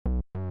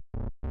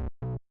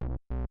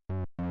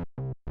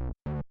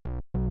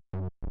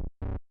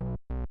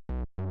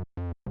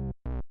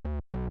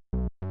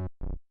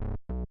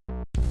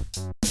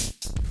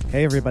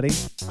Hey everybody,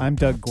 I'm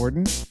Doug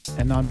Gordon,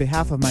 and on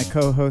behalf of my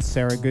co-hosts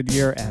Sarah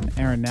Goodyear and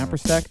Aaron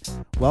Naparstek,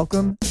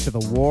 welcome to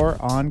the War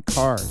on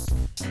Cars.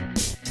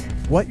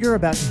 What you're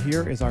about to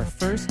hear is our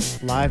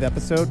first live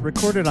episode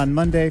recorded on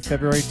Monday,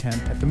 February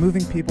 10th at the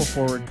Moving People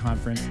Forward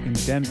Conference in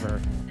Denver,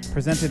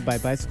 presented by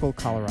Bicycle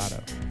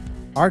Colorado.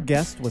 Our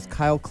guest was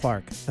Kyle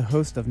Clark, the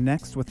host of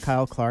Next with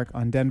Kyle Clark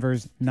on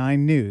Denver's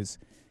 9 News.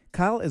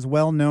 Kyle is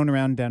well known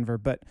around Denver,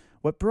 but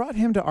what brought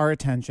him to our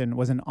attention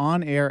was an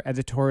on-air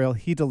editorial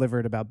he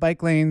delivered about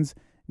bike lanes,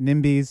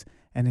 NIMBYs,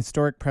 and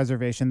historic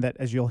preservation that,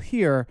 as you'll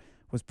hear,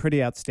 was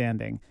pretty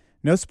outstanding.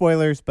 No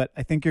spoilers, but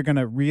I think you're going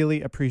to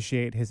really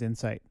appreciate his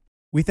insight.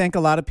 We thank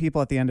a lot of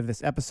people at the end of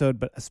this episode,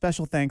 but a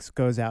special thanks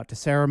goes out to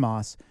Sarah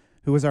Moss,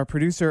 who was our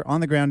producer on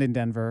the ground in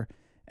Denver,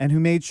 and who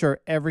made sure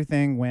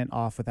everything went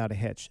off without a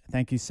hitch.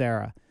 Thank you,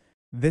 Sarah.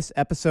 This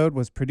episode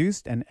was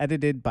produced and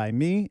edited by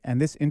me, and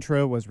this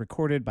intro was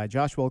recorded by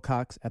Josh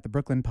Wilcox at the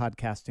Brooklyn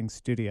Podcasting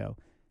Studio.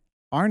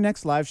 Our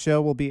next live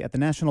show will be at the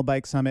National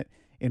Bike Summit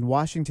in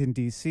Washington,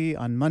 D.C.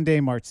 on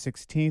Monday, March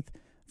 16th.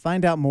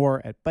 Find out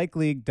more at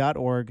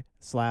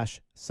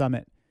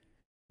bikeleague.org/summit.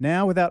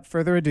 Now, without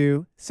further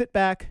ado, sit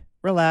back,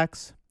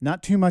 relax,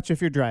 not too much if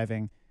you're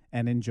driving,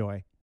 and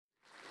enjoy.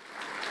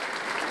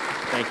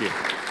 Thank you.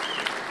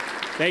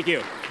 Thank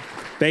you.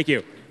 Thank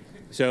you.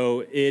 So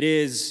it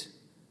is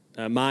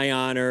my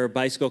honor,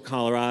 Bicycle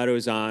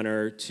Colorado's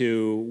honor,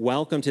 to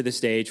welcome to the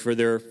stage for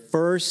their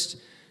first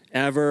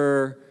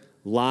ever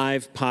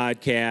live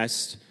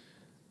podcast,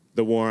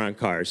 The War on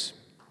Cars.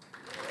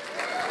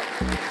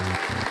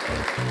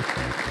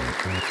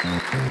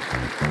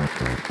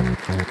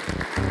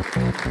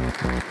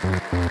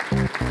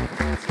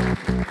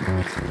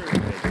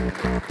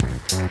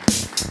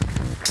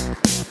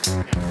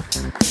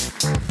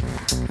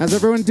 How's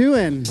everyone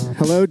doing?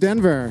 Hello,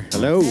 Denver.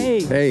 Hello.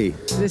 Hey.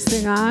 Is this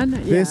thing on?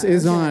 This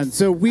is okay. on.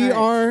 So we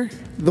All right. are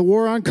The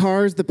War on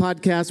Cars, the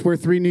podcast where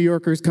 3 New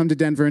Yorkers come to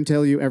Denver and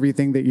tell you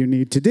everything that you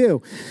need to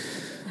do.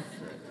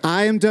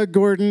 I am Doug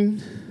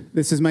Gordon.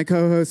 This is my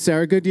co-host,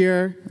 Sarah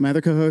Goodyear. My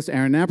other co-host,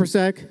 Aaron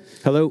Naparstek.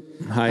 Hello.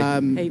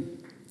 Hi. Hey.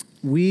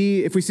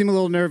 If we seem a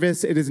little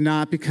nervous, it is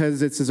not because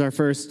this is our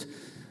first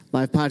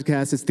live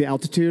podcast. It's the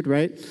altitude,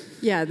 right?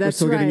 Yeah, We're that's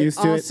still right. getting used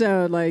to it.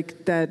 Also,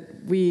 like,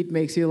 that weed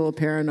makes you a little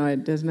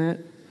paranoid, doesn't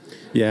it?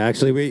 Yeah,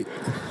 actually,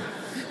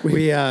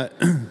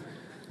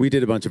 we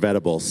did a bunch of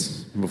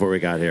edibles before we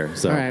got here.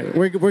 So All right,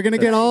 we're going to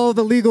get all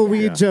the legal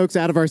weed Yeah. jokes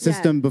out of our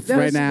system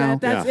right now.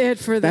 That's Yeah. it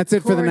for the That's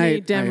it for the corny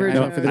night. Denver I-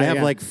 jokes. for the I day, have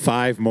yeah. like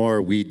 5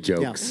 more weed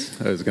jokes.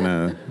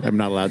 I'm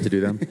not allowed to do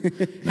them.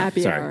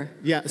 Happy sorry. hour.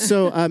 Yeah,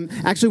 so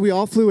actually we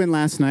all flew in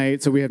last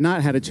night, so we have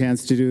not had a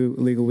chance to do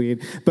legal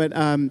weed. But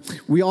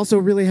we also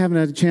really haven't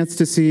had a chance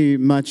to see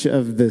much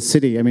of the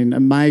city. I mean,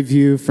 my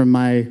view from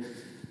my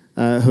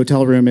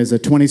hotel room is a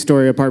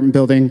 20-story apartment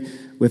building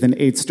with an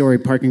 8-story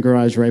parking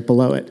garage right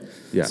below it.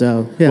 Yeah.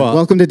 So, yeah, Well,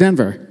 welcome to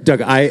Denver.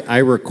 Doug, I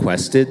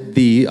requested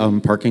the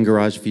parking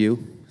garage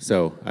view,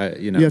 so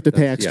you You have to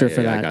pay that's- extra for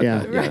I that, got yeah.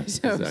 that, Right,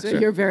 it's so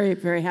extra. you're very,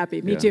 very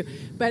happy. Me Yeah. too.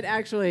 But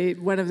actually,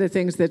 one of the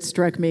things that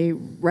struck me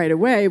right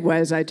away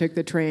was I took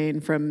the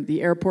train from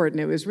the airport, and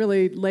it was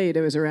really late.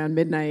 It was around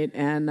midnight,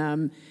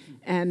 and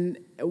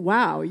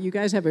wow, you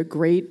guys have a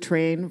great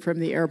train from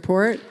the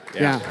airport.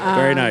 Yeah.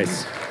 Very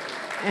nice.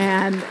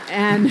 And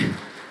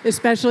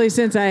especially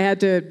since I had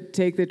to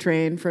take the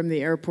train from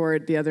the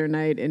airport the other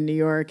night in New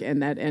York,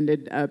 and that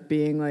ended up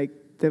being like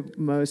the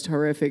most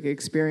horrific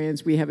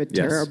experience. We have a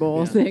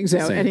terrible thing. So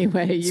Same.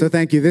 anyway, So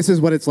thank you. This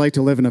is what it's like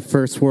to live in a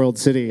first world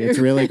city. It's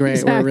really great.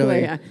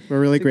 Exactly,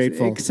 we're really It's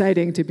grateful.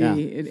 exciting to be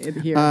Yeah.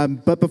 here.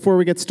 But before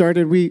we get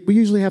started, we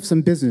usually have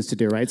some business to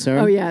do, right,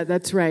 Sarah? Oh, yeah,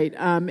 that's right.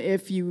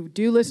 If you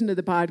do listen to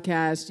the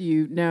podcast,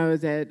 you know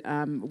that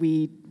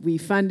we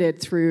fund it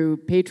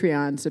through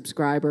Patreon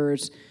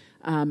subscribers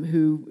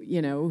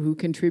who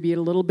contribute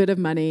a little bit of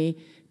money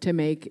to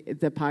make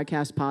the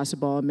podcast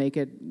possible and make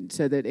it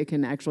so that it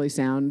can actually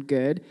sound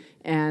good.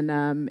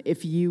 And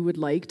if you would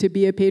like to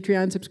be a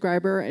Patreon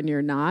subscriber and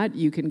you're not,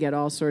 you can get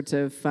all sorts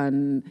of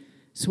fun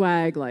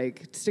swag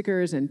like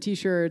stickers and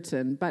T-shirts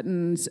and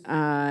buttons,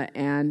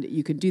 and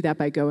you can do that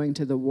by going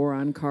to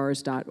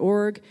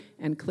thewaroncars.org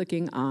and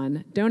clicking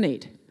on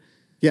Donate.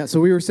 Yeah,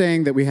 so we were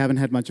saying that we haven't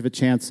had much of a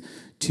chance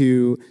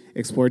to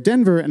explore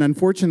Denver, and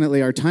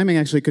unfortunately our timing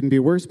actually couldn't be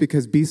worse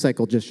because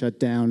B-Cycle just shut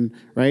down,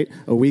 right,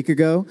 a week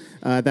ago.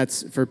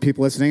 That's, for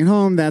people listening at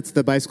home, that's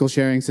the bicycle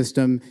sharing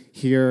system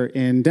here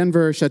in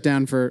Denver, shut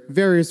down for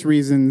various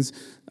reasons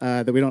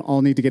that we don't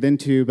all need to get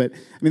into, but I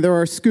mean, there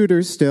are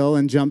scooters still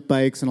and jump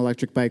bikes and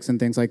electric bikes and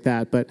things like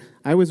that, but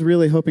I was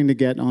really hoping to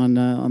get on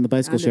the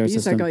bicycle share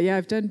system. B-Cycle, yeah,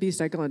 I've done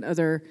B-Cycle in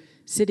other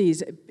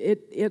cities.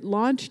 It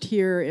launched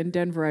here in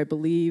Denver, I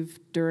believe,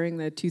 during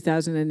the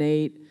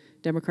 2008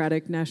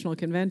 Democratic National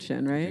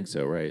Convention, right? I think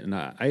so, right. And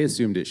I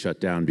assumed it shut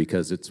down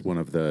because it's one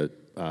of the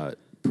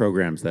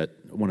programs that,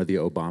 one of the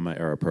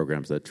Obama-era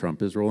programs that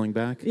Trump is rolling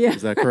back. Yeah.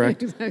 Is that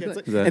correct?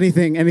 Exactly. Is that-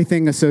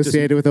 Anything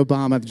associated with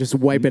Obama, just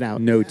wipe it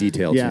out. No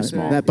details Yeah, too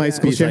small. that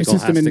bicycle sharing B-Cycle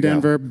system has in to go.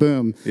 Denver,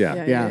 boom.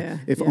 Yeah. Yeah.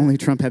 If only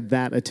Trump had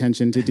that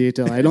attention to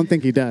detail. I don't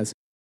think he does.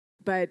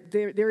 But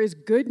there is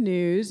good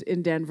news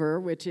in Denver,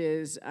 which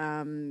is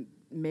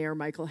Mayor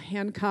Michael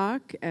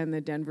Hancock and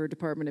the Denver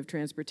Department of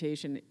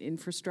Transportation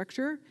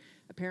Infrastructure,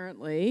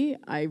 apparently,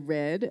 I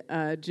read,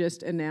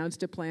 just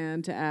announced a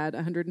plan to add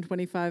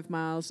 125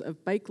 miles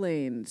of bike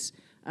lanes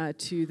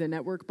to the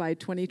network by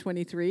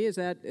 2023. Is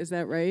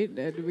that right?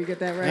 Did we get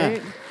that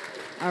right?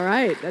 Yeah. All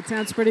right, that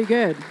sounds pretty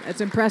good.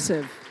 That's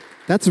impressive.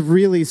 That's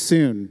really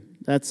soon.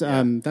 That's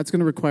going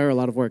to require a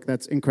lot of work.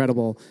 That's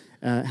incredible.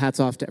 Hats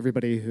off to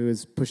everybody who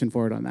is pushing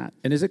forward on that.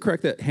 And is it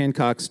correct that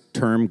Hancock's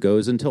term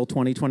goes until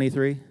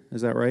 2023?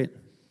 Is that right?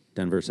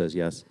 Denver says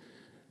yes.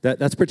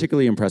 That's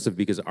particularly impressive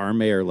because our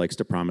mayor likes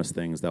to promise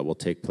things that will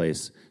take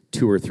place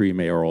 2 or 3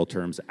 mayoral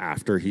terms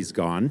after he's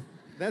gone.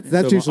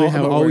 That's usually how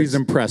it works. I'm always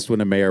impressed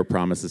when a mayor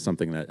promises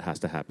something that has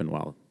to happen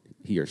while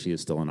he or she is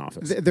still in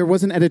office. There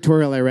was an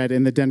editorial I read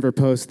in the Denver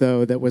Post,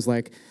 though, that was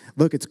like,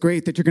 look, it's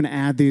great that you're going to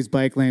add these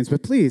bike lanes,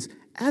 but please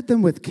add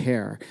them with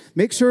care.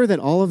 Make sure that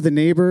all of the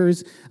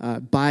neighbors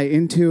buy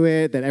into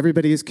it, that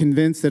everybody is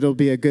convinced that it'll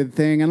be a good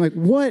thing. I'm like,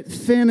 what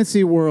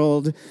fantasy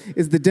world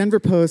is the Denver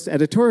Post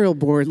editorial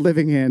board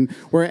living in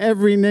where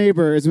every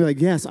neighbor is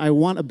like, yes, I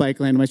want a bike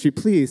lane on my street,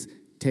 please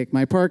take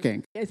my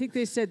parking. I think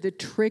they said the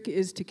trick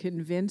is to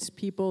convince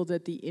people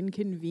that the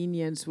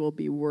inconvenience will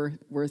be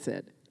worth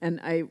it. And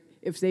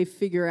if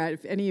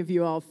any of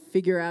you all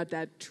figure out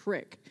that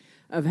trick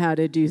of how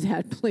to do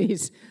that,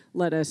 please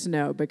let us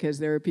know, because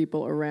there are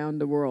people around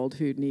the world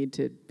who need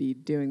to be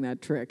doing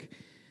that trick.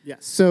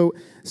 Yes. So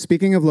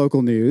speaking of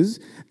local news,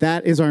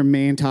 that is our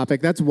main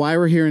topic. That's why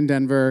we're here in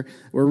Denver.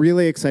 We're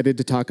really excited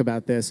to talk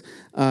about this.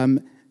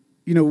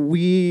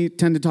 We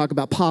tend to talk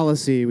about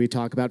policy. We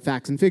talk about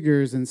facts and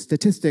figures and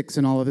statistics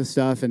and all of this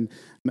stuff, and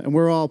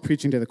we're all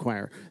preaching to the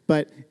choir.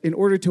 But in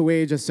order to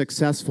wage a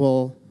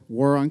successful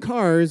war on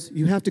cars,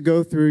 you have to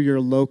go through your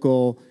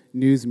local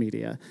news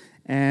media.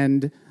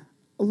 And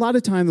a lot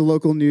of time, the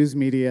local news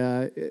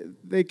media,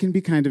 they can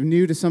be kind of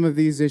new to some of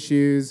these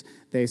issues.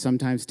 They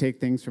sometimes take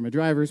things from a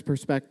driver's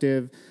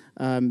perspective.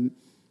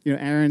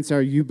 Aaron,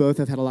 Sarah, you both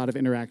have had a lot of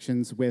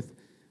interactions with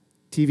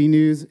TV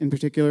news in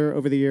particular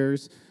over the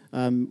years.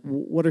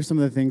 What are some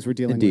of the things we're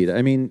dealing with? Indeed.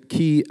 I mean,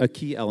 a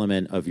key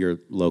element of your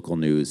local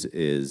news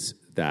is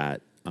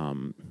that,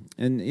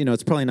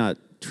 it's probably not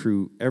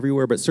true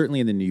everywhere, but certainly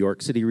in the New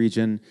York City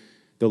region,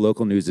 the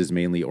local news is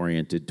mainly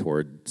oriented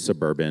toward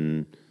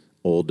suburban,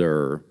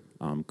 older,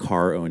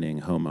 car-owning,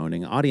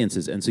 home-owning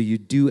audiences. And so you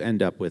do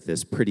end up with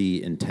this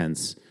pretty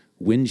intense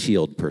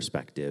windshield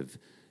perspective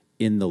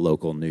in the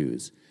local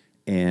news.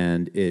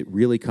 And it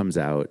really comes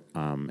out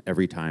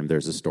every time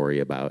there's a story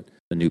about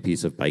a new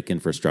piece of bike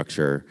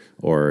infrastructure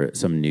or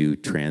some new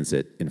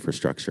transit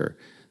infrastructure.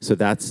 So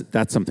that's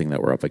something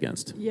that we're up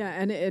against. Yeah,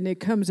 and it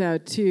comes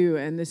out too,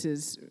 and this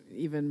is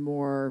even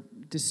more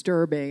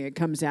disturbing. It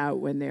comes out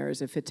when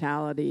there's a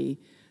fatality.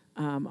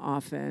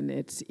 Often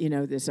it's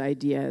this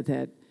idea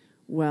that,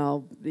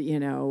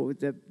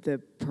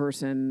 the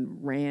person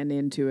ran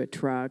into a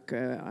truck,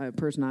 a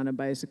person on a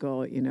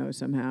bicycle,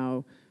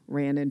 somehow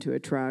ran into a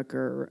truck,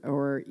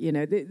 or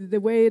the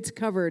way it's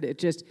covered,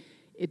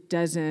 it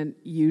doesn't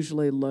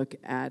usually look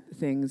at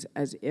things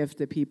as if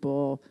the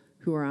people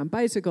who are on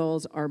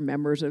bicycles are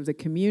members of the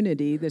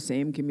community, the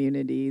same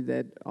community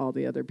that all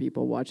the other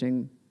people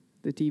watching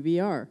the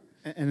TV are.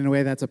 And in a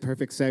way, that's a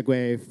perfect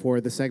segue for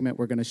the segment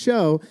we're going to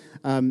show.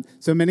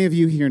 So many of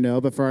you here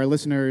know, but for our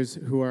listeners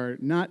who are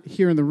not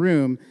here in the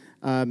room,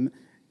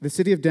 the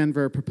city of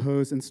Denver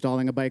proposed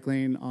installing a bike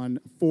lane on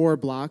 4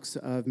 blocks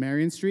of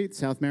Marion Street,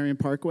 South Marion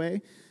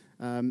Parkway.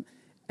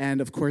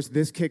 And of course,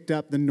 this kicked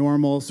up the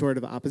normal sort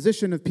of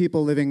opposition of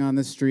people living on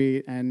the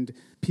street, and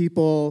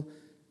people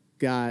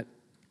got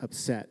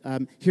upset.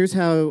 Here's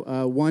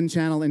how one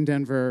channel in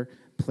Denver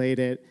played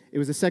it. It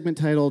was a segment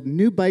titled,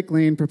 "New Bike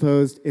Lane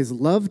Proposed is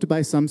Loved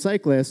by Some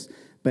Cyclists,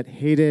 but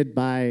Hated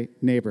by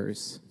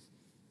Neighbors."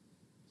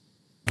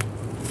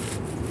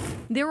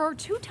 There are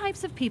 2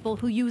 types of people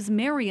who use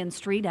Marion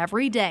Street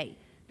every day.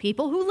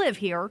 People who live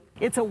here.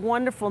 It's a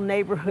wonderful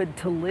neighborhood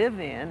to live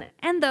in.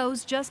 And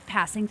those just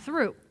passing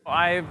through.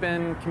 I've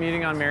been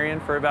commuting on Marion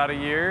for about a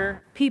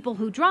year. People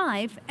who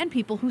drive and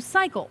people who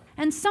cycle.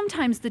 And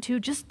sometimes the two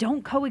just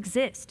don't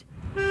coexist.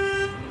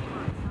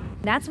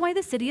 That's why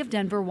the city of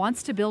Denver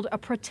wants to build a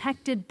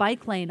protected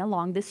bike lane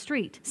along this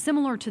street,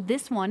 similar to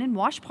this one in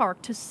Wash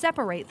Park, to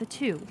separate the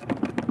two.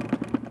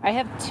 I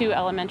have 2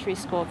 elementary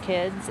school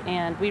kids,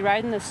 and we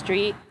ride in the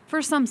street.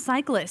 For some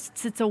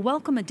cyclists, it's a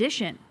welcome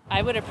addition.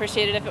 I would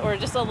appreciate it if it were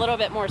just a little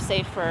bit more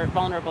safe for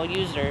vulnerable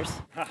users.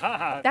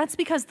 That's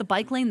because the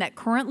bike lane that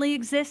currently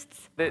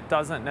exists, it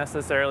doesn't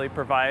necessarily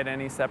provide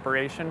any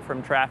separation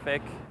from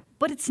traffic.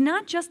 But it's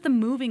not just the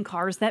moving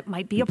cars that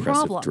might be a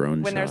problem.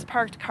 When there's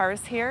parked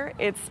cars here,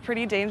 it's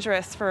pretty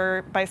dangerous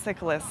for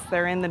bicyclists.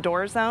 They're in the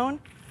door zone.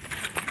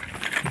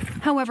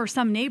 However,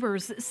 some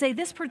neighbors say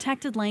this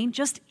protected lane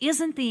just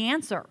isn't the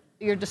answer.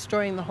 You're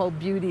destroying the whole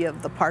beauty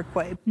of the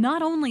parkway.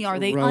 Not only are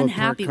they row of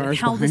unhappy parked with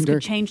cars how this behind her.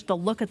 could change the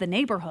look of the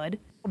neighborhood,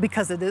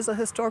 Because it is a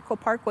historical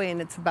parkway and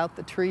it's about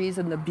the trees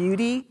and the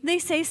beauty. they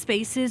say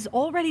space is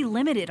already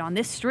limited on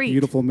this street.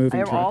 Beautiful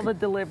moving truck. All the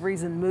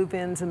deliveries and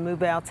move-ins and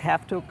move-outs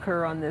have to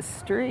occur on this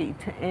street,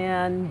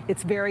 and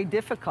it's very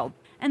difficult.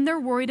 And they're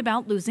worried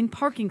about losing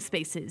parking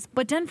spaces.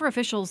 But Denver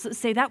officials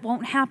say that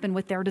won't happen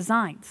with their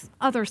designs.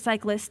 Other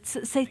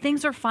cyclists say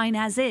things are fine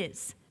as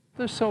is.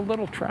 There's so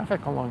little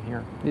traffic along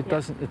here.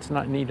 It's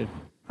not needed.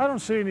 I don't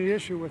see any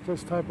issue with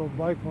this type of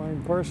bike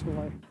lane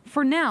personally.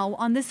 For now,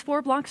 on this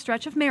 4-block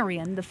stretch of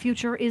Marion, the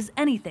future is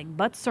anything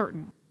but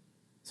certain.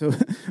 So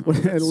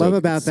what I love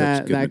about such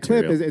that good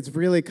clip material. is it's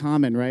really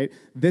common, right?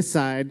 This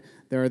side,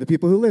 there are the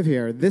people who live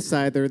here. This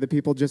side, there are the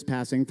people just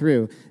passing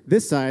through.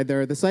 This side,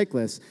 there are the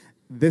cyclists.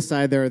 This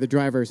side, there are the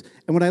drivers.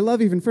 And what I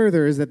love even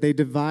further is that they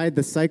divide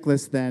the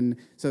cyclists then.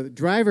 So the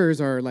drivers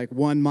are like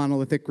one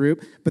monolithic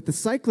group, but the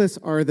cyclists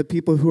are the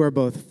people who are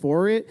both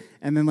for it,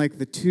 and then like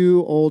the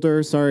two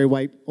older,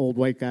 old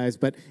white guys,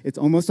 but it's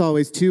almost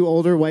always two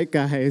older white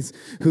guys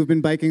who've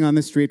been biking on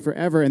the street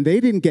forever, and they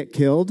didn't get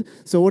killed,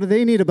 so what do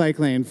they need a bike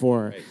lane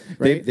for?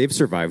 Right? They've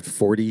survived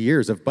 40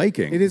 years of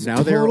biking. It is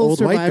now they're total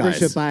old white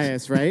survivorship guys.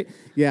 bias, right?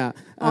 Yeah.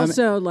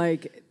 Also,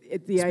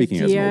 the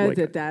Speaking as an old idea white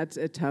that guy. that's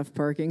a tough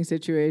parking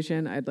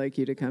situation, I'd like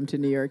you to come to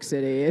New York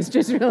City. It's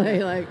just really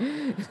like...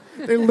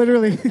 They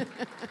literally...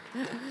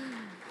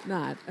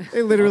 Not.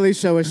 They literally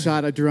show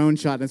a drone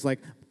shot, and it's like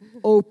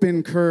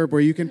open curb where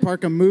you can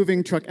park a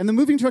moving truck, and the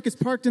moving truck is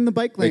parked in the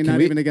bike lane,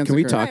 not even against Can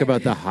the we curb. talk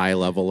about the high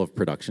level of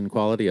production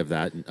quality of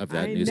that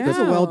news? know. That's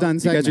a well-done You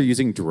segment. guys are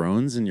using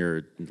drones in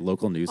your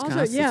local newscasts.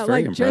 Also, yeah, it's very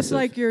like impressive. just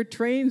like your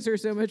trains are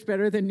so much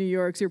better than New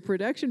York's, your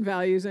production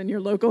values and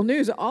your local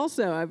news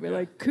also. I'd be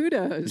like,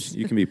 kudos.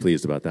 You can be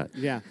pleased about that.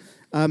 Yeah.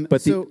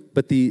 But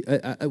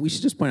we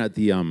should just point out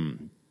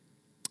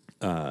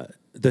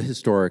the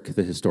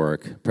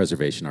historic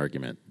preservation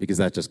argument, because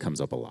that just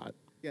comes up a lot.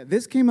 Yeah,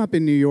 this came up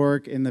in New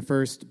York in the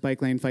first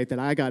bike lane fight that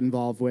I got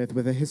involved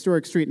with a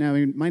historic street. Now,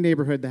 in my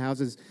neighborhood, the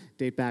houses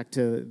date back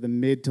to the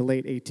mid to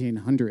late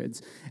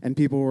 1800s, and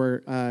people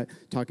were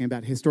talking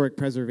about historic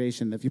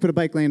preservation. If you put a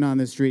bike lane on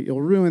the street,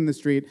 you'll ruin the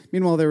street.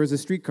 Meanwhile, there was a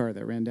streetcar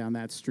that ran down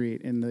that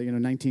street in the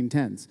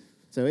 1910s.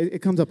 So it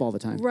comes up all the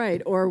time.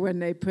 Right, or when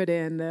they put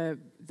in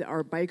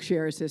our bike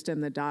share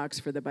system, the docks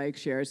for the bike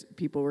shares,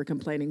 people were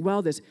complaining,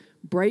 well, this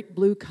bright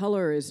blue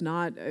color is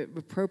not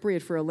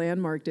appropriate for a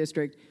landmark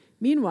district.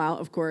 Meanwhile,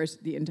 of course,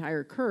 the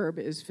entire curb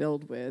is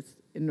filled with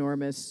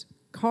enormous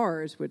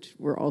cars, which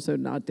were also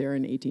not there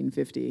in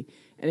 1850.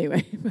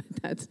 Anyway, but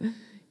that's,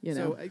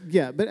 So,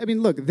 but I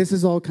mean, look, this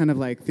is all kind of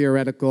like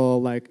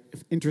theoretical, like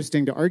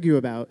interesting to argue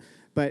about,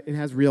 but it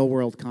has real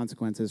world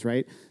consequences,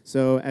 right?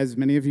 So as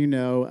many of you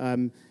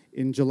know,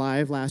 in July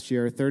of last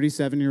year, a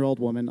 37-year-old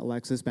woman,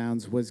 Alexis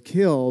Bounds, was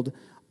killed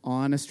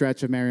on a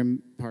stretch of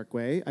Marion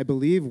Parkway, I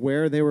believe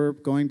where they were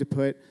going to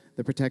put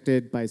the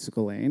protected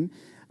bicycle lane.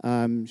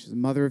 She's a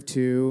mother of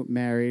two,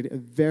 married. A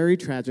very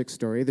tragic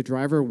story. The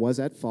driver was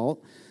at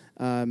fault.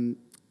 From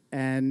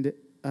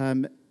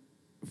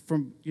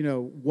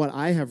what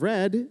I have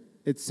read,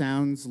 it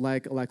sounds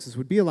like Alexis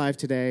would be alive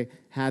today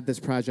had this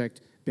project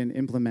been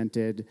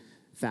implemented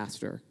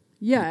faster.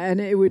 Yeah,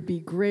 and it would be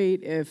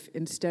great if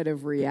instead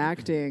of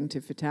reacting to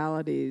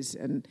fatalities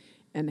and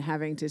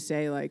having to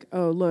say like,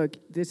 oh, look,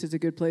 this is a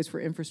good place for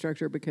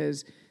infrastructure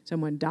because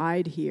someone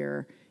died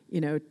here,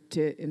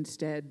 to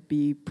instead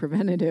be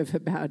preventative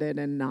about it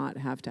and not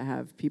have to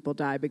have people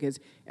die,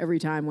 because every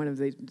time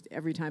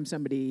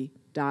somebody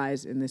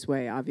dies in this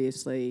way,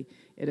 obviously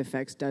it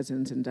affects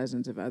dozens and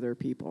dozens of other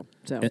people.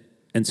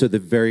 And so the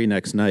very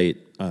next night,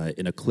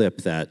 in a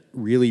clip that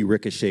really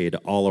ricocheted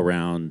all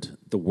around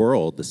the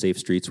world, the Safe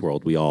Streets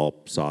world, we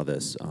all saw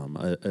this.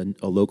 A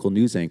local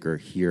news anchor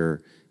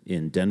here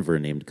in Denver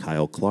named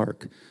Kyle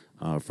Clark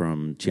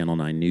from Channel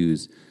 9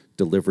 News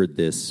delivered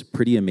this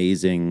pretty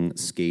amazing,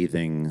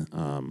 scathing,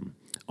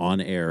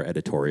 on-air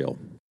editorial.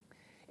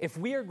 If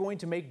we are going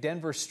to make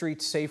Denver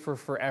streets safer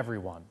for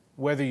everyone,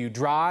 whether you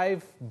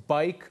drive,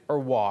 bike, or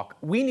walk,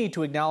 we need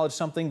to acknowledge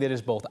something that is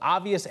both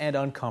obvious and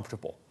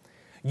uncomfortable.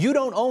 You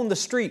don't own the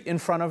street in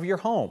front of your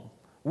home.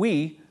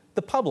 We,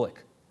 the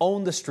public,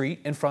 own the street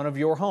in front of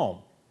your home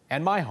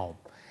and my home.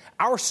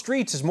 Our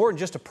streets is more than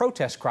just a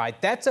protest cry.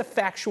 That's a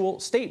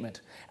factual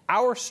statement.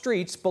 Our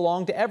streets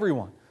belong to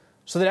everyone,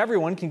 so that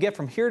everyone can get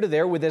from here to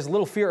there with as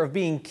little fear of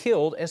being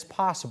killed as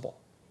possible.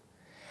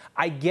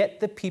 I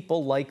get that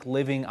people like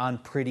living on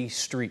pretty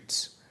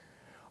streets.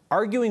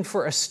 Arguing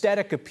for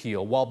aesthetic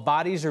appeal while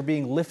bodies are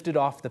being lifted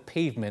off the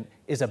pavement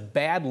is a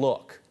bad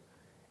look,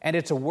 and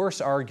it's a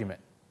worse argument.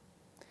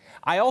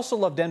 I also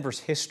love Denver's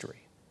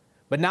history,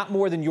 but not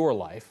more than your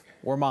life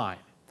or mine.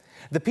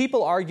 The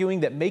people arguing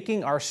that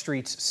making our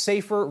streets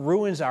safer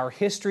ruins our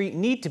history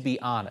need to be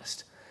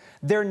honest.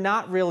 They're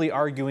not really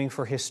arguing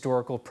for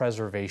historical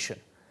preservation.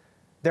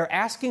 They're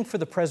asking for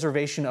the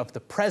preservation of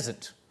the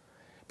present,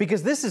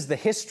 because this is the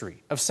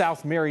history of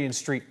South Marion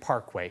Street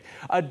Parkway,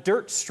 a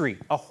dirt street,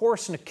 a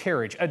horse and a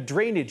carriage, a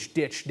drainage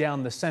ditch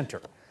down the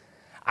center.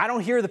 I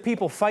don't hear the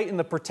people fighting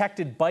the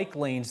protected bike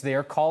lanes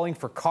there calling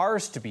for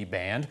cars to be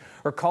banned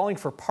or calling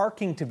for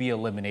parking to be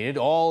eliminated,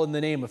 all in the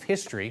name of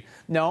history.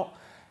 No,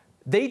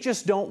 they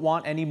just don't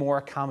want any more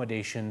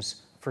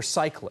accommodations for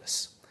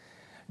cyclists.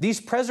 These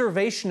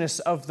preservationists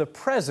of the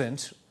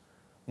present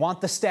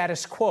want the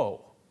status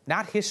quo,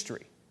 not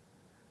history.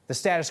 The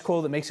status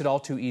quo that makes it all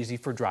too easy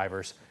for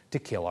drivers to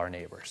kill our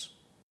neighbors.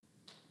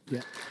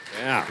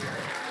 Yeah.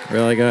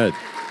 Really good.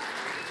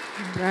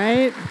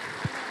 Right?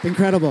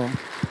 Incredible.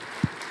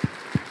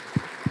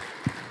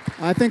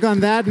 I think on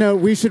that note,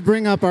 we should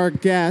bring up our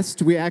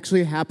guest. We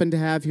actually happen to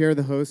have here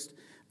the host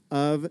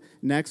of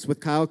Next with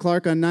Kyle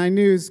Clark on 9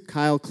 News,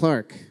 Kyle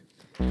Clark.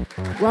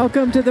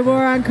 Welcome to the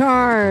War on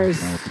Cars.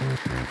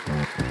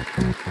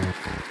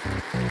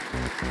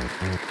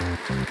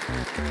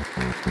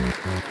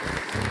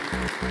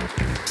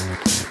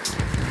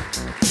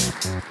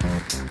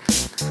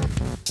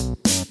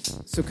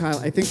 So, Kyle,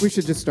 I think we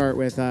should just start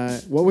with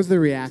what was the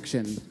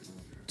reaction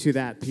to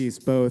that piece,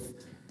 both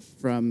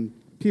from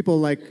people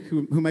like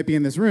who might be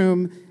in this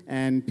room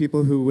and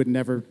people who would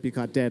never be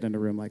caught dead in a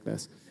room like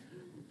this?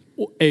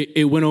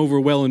 It went over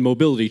well in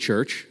Mobility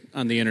Church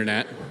on the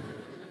internet.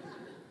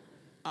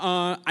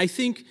 I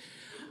think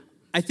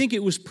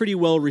it was pretty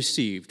well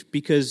received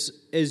because,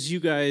 as you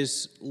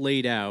guys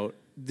laid out,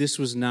 this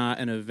was not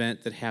an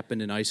event that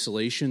happened in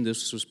isolation.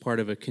 This was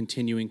part of a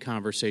continuing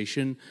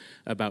conversation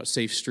about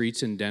safe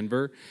streets in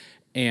Denver.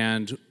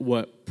 And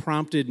what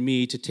prompted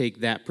me to take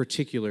that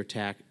particular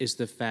tack is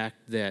the fact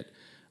that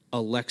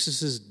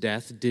Alexis's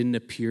death didn't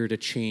appear to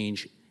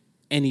change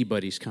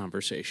anybody's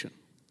conversation.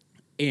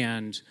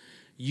 And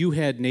you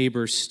had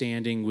neighbors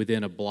standing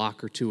within a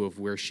block or two of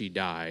where she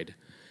died,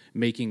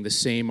 making the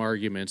same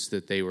arguments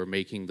that they were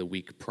making the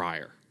week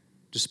prior,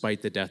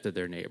 despite the death of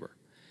their neighbor.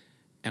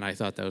 And I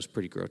thought that was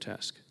pretty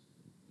grotesque.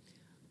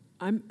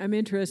 I'm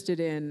interested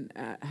in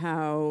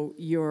how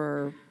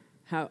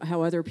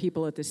other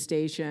people at the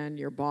station,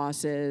 your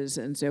bosses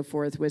and so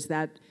forth, was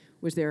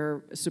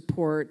there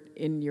support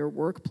in your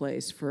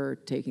workplace for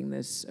taking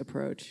this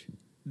approach?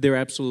 There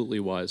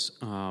absolutely was.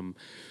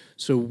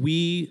 So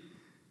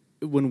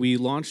when we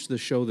launched the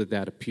show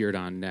that appeared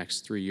on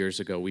Next 3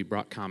 years ago, we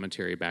brought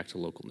commentary back to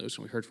local news.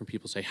 And we heard from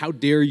people say, how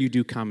dare you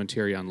do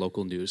commentary on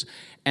local news?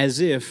 As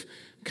if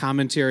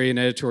commentary and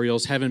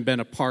editorials haven't been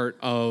a part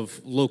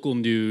of local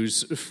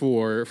news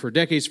for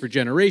decades, for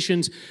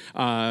generations.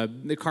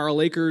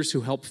 Carl Akers,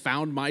 who helped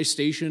found my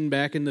station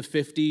back in the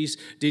 50s,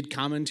 did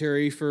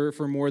commentary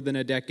for more than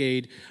a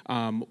decade.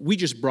 We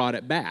just brought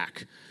it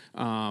back.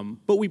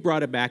 But we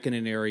brought it back in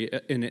an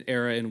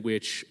era in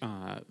which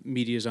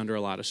media is under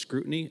a lot of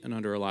scrutiny and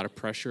under a lot of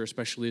pressure,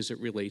 especially as it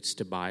relates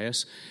to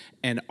bias.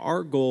 And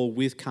our goal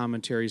with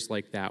commentaries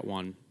like that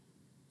one,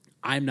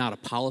 I'm not a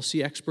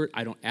policy expert.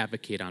 I don't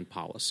advocate on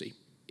policy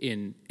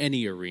in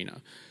any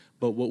arena.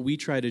 But what we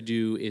try to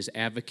do is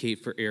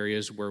advocate for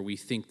areas where we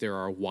think there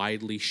are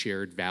widely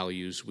shared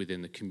values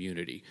within the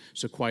community.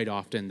 So quite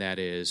often that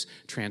is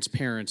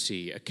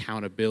transparency,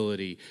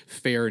 accountability,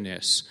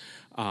 fairness,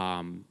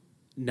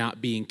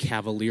 not being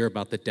cavalier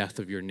about the death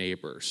of your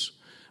neighbors,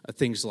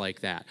 things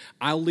like that.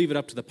 I'll leave it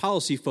up to the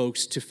policy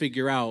folks to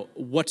figure out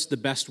what's the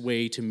best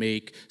way to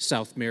make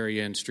South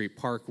Marion Street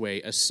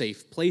Parkway a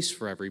safe place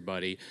for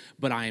everybody,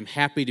 but I am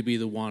happy to be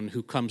the one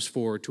who comes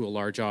forward to a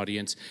large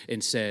audience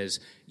and says,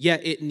 yeah,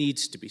 it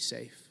needs to be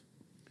safe.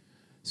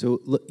 So,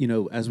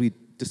 as we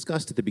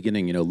discussed at the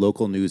beginning,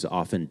 local news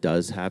often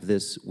does have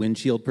this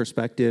windshield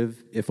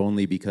perspective, if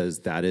only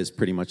because that is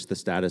pretty much the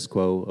status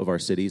quo of our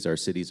cities. Our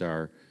cities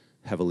are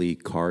heavily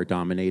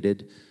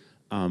car-dominated.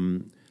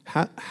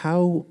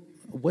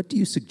 What do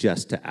you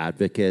suggest to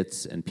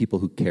advocates and people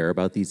who care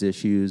about these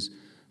issues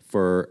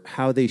for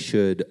how they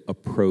should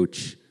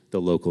approach the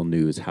local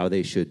news, how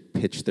they should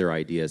pitch their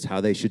ideas,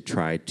 how they should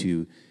try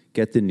to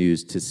get the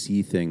news to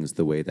see things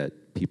the way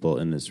that people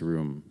in this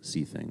room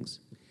see things?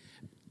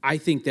 I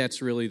think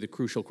that's really the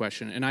crucial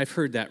question, and I've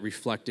heard that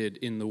reflected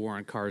in the War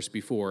on Cars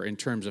before in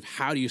terms of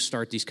how do you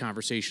start these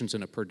conversations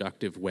in a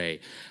productive way?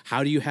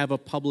 How do you have a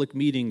public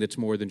meeting that's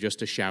more than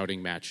just a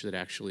shouting match that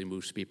actually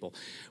moves people?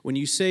 When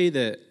you say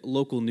that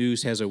local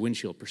news has a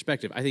windshield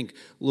perspective, I think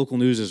local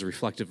news is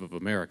reflective of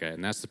America,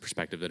 and that's the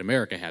perspective that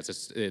America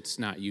has. It's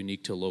not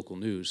unique to local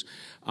news.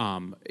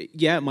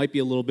 It might be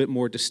a little bit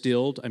more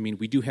distilled. I mean,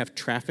 we do have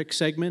traffic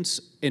segments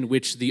in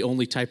which the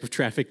only type of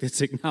traffic that's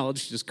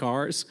acknowledged is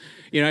cars.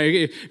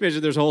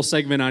 Imagine there's a whole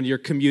segment on your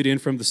commute in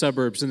from the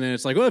suburbs, and then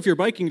it's like, well, if you're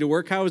biking to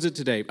work, how is it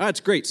today? Oh, it's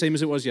great, same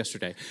as it was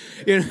yesterday.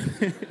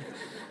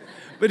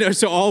 But no,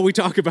 so all we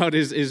talk about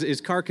is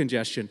car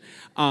congestion.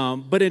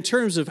 But in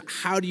terms of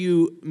how do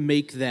you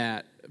make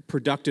that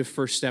productive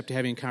first step to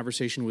having a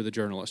conversation with a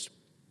journalist,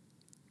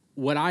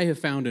 what I have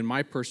found in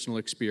my personal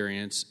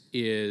experience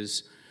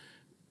is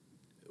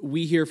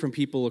we hear from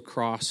people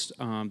across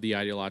the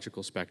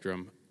ideological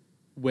spectrum.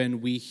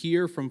 When we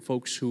hear from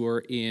folks who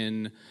are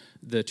in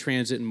the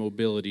transit and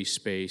mobility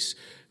space,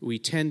 we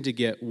tend to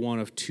get one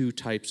of two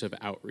types of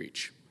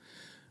outreach.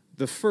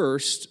 The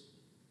first,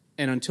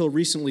 and until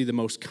recently the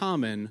most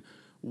common,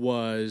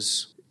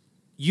 was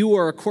you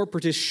are a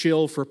corporatist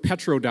shill for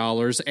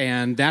petrodollars,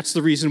 and that's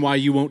the reason why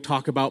you won't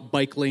talk about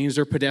bike lanes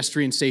or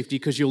pedestrian safety,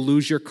 because you'll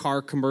lose your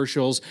car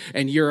commercials,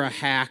 and you're a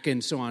hack,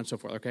 and so on and so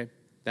forth, okay?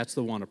 That's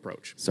the one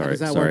approach. How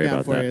does that work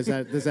out for you?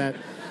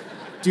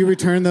 Do you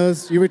return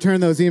those? You return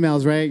those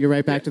emails, right? You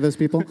write back to those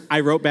people? I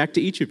wrote back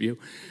to each of you.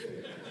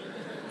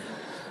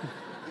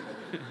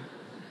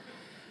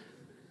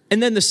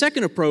 And then the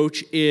second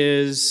approach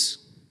is,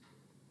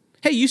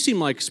 hey, you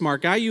seem like a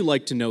smart guy. You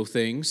like to know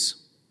things.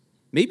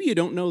 Maybe you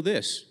don't know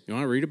this. You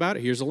want to read about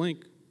it? Here's a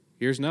link.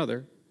 Here's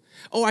another.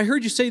 Oh, I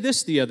heard you say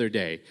this the other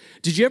day.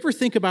 Did you ever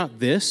think about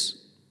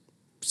this?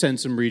 Send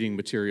some reading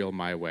material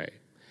my way.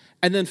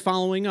 And then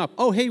following up,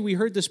 oh, hey, we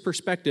heard this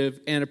perspective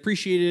and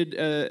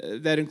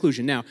appreciated that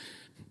inclusion. Now,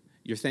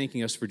 you're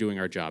thanking us for doing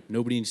our job.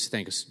 Nobody needs to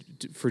thank us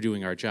for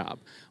doing our job.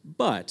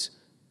 But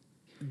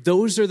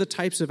those are the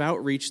types of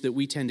outreach that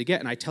we tend to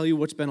get. And I tell you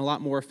what's been a lot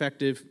more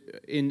effective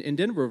in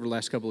Denver over the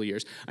last couple of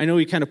years. I know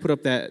we kind of put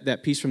up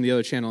that piece from the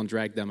other channel and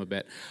dragged them a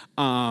bit.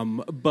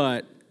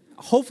 But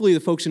hopefully the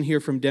folks in here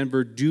from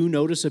Denver do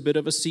notice a bit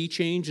of a sea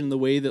change in the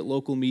way that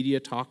local media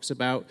talks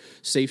about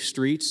safe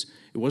streets.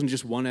 It wasn't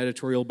just one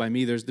editorial by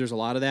me. There's a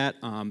lot of that.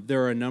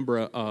 There are a number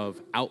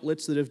of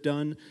outlets that have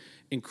done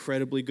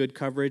incredibly good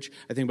coverage.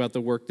 I think about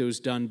the work that was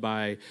done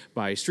by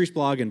Streets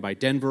Blog and by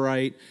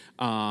Denverite.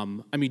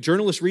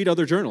 Journalists read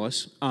other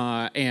journalists,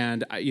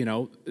 and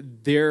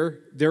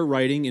their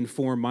writing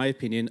informed my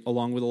opinion,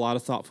 along with a lot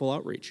of thoughtful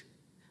outreach.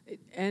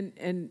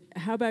 And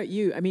how about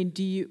you?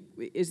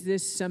 Is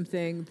this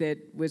something that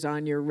was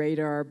on your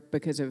radar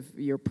because of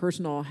your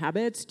personal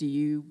habits? Do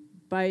you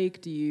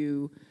bike? Do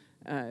you,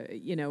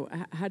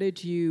 how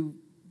did you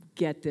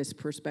get this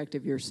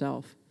perspective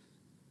yourself?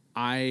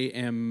 I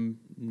am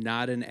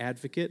not an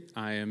advocate.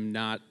 I am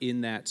not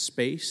in that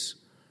space.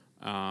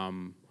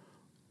 I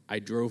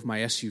drove my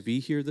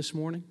SUV here this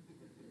morning.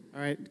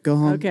 All right, go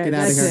home. Okay, get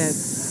out of here.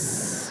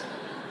 That's it.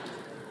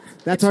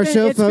 That's our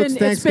show, folks.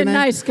 Thanks. It's been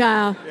nice,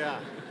 Kyle.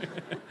 Yeah.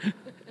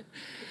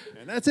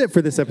 And that's it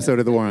for this episode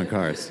of The War on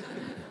Cars.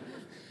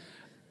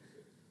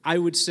 I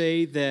would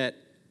say that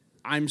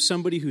I'm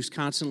somebody who's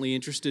constantly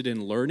interested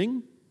in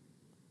learning,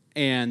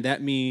 and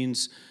that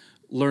means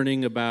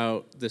learning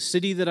about the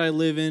city that I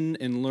live in,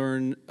 and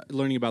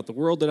learning about the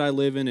world that I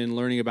live in, and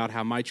learning about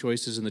how my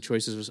choices and the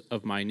choices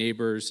of my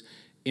neighbors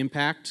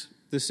impact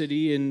the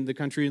city and the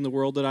country and the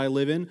world that I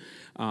live in.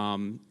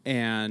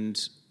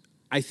 And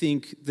I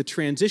think the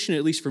transition,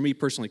 at least for me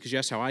personally, because you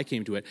asked how I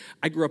came to it,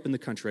 I grew up in the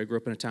country. I grew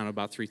up in a town of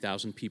about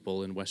 3,000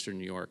 people in western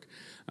New York,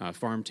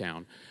 farm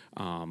town,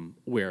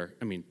 where,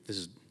 this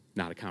is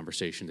not a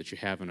conversation that you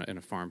have in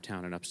a farm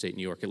town in upstate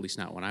New York, at least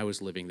not when I was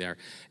living there.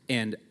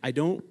 And I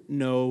don't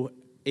know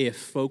if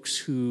folks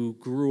who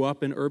grew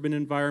up in urban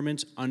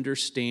environments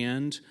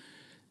understand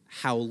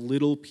how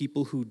little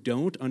people who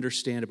don't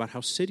understand about how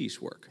cities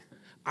work.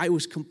 I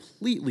was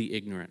completely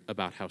ignorant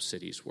about how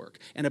cities work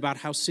and about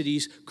how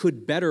cities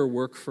could better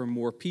work for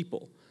more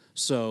people.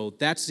 So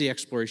that's the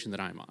exploration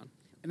that I'm on.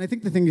 And I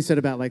think the thing you said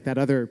about that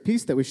other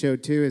piece that we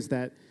showed too is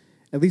that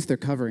at least they're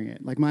covering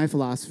it. My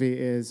philosophy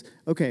is,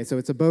 okay, so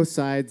it's a both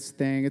sides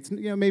thing. It's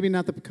maybe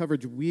not the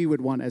coverage we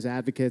would want as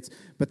advocates,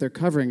 but they're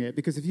covering it.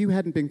 Because if you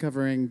hadn't been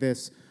covering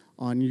this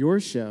on your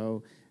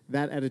show,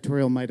 that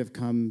editorial might have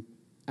come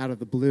out of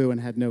the blue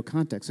and had no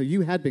context. So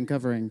you had been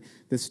covering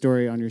this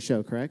story on your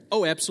show, correct?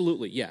 Oh,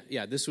 absolutely.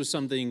 Yeah. This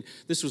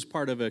was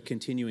part of a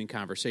continuing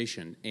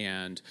conversation.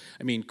 And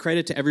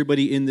credit to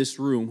everybody in this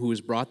room who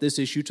has brought this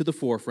issue to the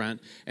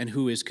forefront and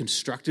who is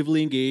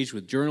constructively engaged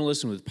with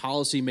journalists and with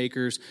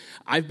policymakers.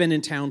 I've been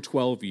in town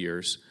 12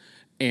 years,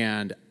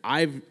 and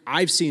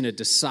I've seen a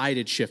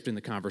decided shift in the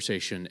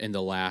conversation in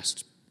the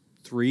last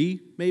 3,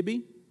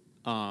 maybe.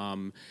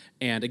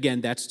 And again,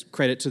 that's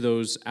credit to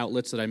those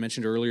outlets that I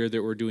mentioned earlier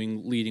that were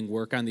doing leading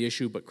work on the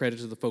issue, but credit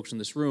to the folks in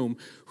this room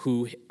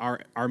who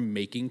are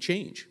making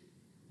change.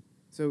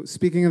 So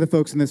speaking of the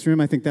folks in this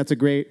room, I think that's a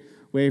great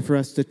way for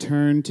us to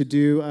turn to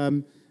do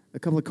a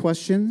couple of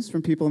questions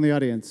from people in the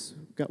audience.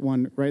 Got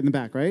one right in the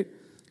back, right?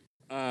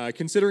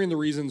 Considering the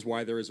reasons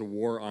why there is a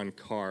war on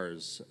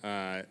cars,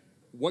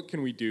 what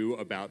can we do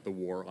about the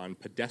war on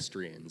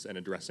pedestrians and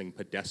addressing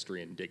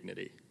pedestrian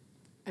dignity?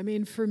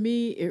 For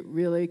me, it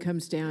really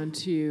comes down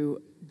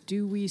to,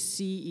 do we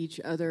see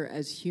each other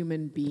as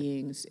human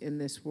beings in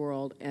this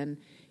world? And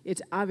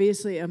it's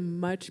obviously a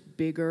much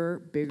bigger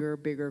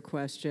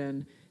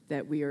question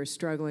that we are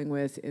struggling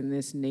with in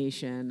this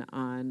nation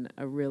on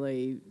a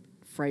really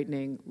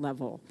frightening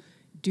level.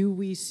 Do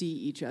we see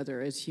each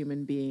other as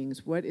human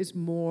beings? What is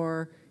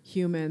more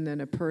human than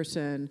a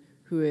person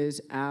who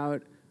is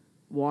out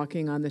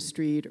walking on the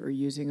street or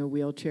using a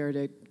wheelchair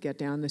to get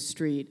down the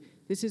street?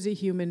 This is a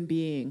human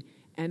being.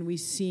 And we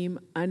seem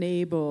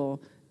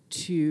unable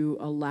to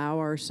allow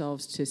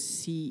ourselves to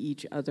see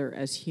each other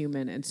as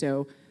human. And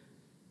so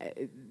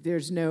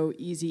there's no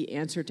easy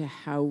answer to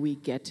how we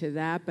get to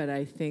that, but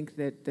I think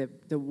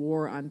that the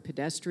war on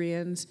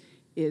pedestrians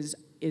is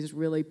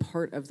really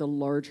part of the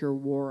larger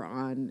war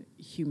on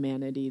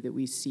humanity that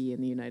we see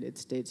in the United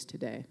States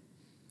today.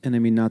 And I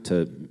mean, not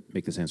to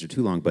make this answer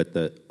too long, but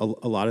a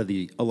lot of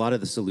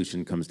the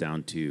solution comes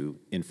down to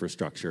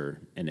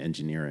infrastructure and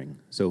engineering.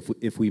 So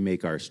if we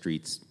make our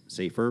streets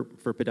safer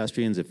for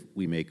pedestrians, if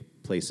we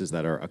make places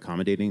that are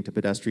accommodating to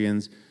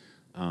pedestrians,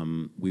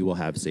 we will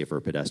have safer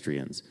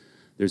pedestrians.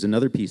 There's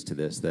another piece to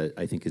this that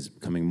I think is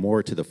coming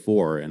more to the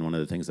fore, and one of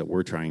the things that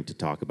we're trying to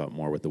talk about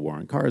more with the War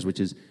on Cars, which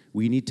is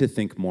we need to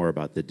think more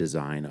about the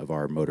design of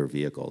our motor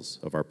vehicles,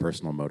 of our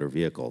personal motor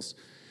vehicles.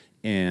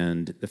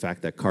 And the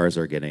fact that cars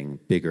are getting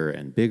bigger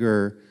and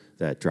bigger,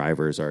 that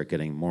drivers are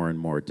getting more and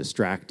more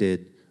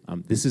distracted.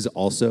 This is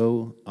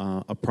also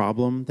a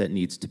problem that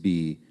needs to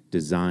be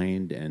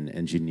designed and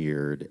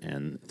engineered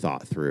and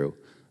thought through.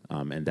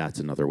 And that's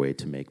another way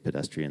to make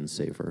pedestrians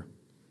safer.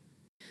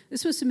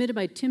 This was submitted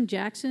by Tim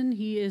Jackson.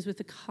 He is with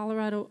the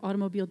Colorado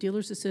Automobile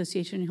Dealers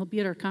Association. He'll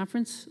be at our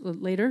conference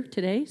later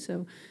today,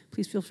 so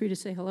please feel free to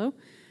say hello.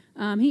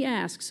 He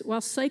asks,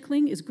 while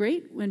cycling is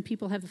great when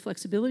people have the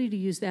flexibility to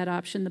use that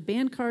option, the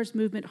banned cars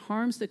movement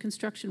harms the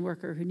construction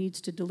worker who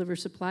needs to deliver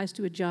supplies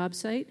to a job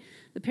site,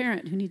 the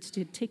parent who needs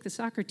to take the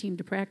soccer team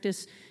to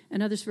practice,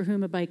 and others for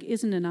whom a bike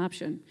isn't an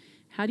option.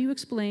 How do you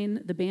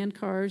explain the banned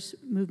cars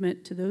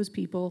movement to those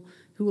people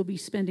who will be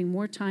spending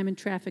more time in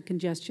traffic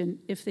congestion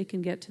if they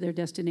can get to their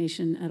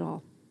destination at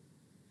all?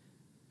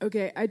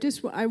 Okay, I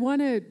just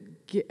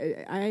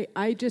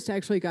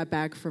actually got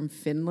back from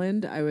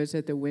Finland. I was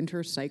at the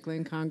Winter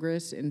Cycling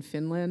Congress in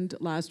Finland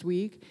last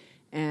week,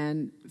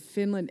 and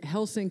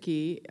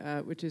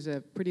Helsinki, which is a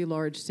pretty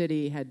large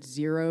city, had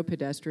 0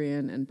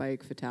 pedestrian and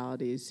bike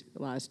fatalities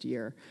last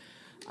year,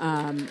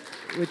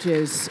 which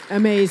is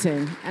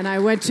amazing. And I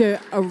went to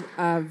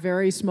a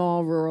very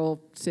small rural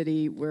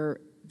city where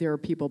there are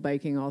people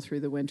biking all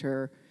through the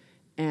winter.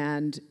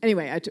 And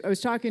anyway, I was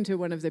talking to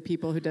one of the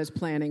people who does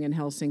planning in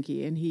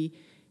Helsinki,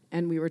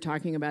 and we were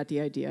talking about the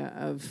idea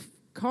of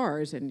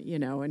cars, and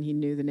he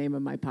knew the name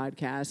of my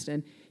podcast,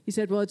 and he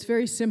said, well, it's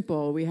very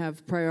simple. We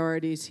have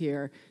priorities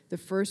here. The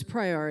first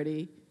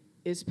priority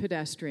is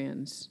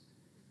pedestrians.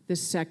 The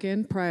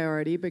second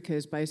priority,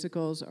 because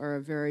bicycles are a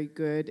very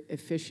good,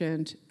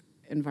 efficient,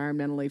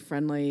 environmentally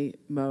friendly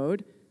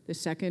mode, the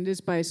second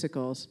is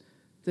bicycles.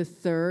 The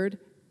third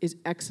is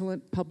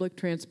excellent public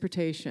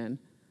transportation.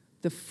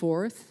 The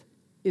fourth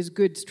is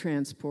goods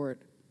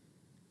transport.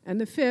 And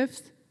the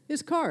fifth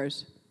is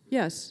cars.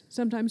 Yes,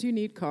 sometimes you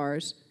need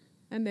cars,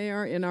 and they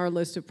are in our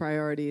list of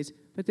priorities,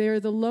 but they are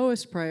the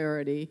lowest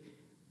priority,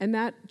 and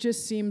that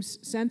just seems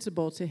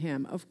sensible to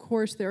him. Of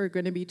course, there are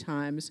going to be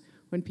times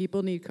when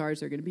people need cars.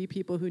 There are going to be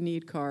people who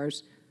need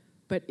cars.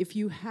 But if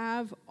you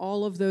have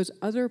all of those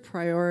other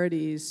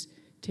priorities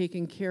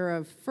taken care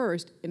of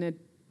first in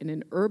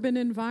an urban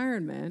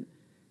environment,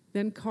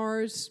 then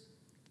cars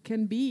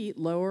can be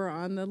lower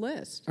on the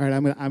list. All right,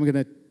 I'm going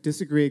to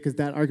disagree because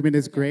that argument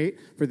is great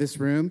for this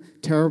room,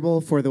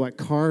 terrible for the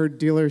Car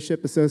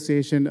Dealership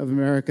Association of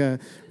America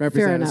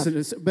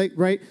representatives. Fair enough. But,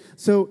 right?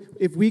 So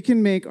if we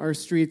can make our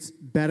streets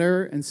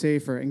better and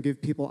safer and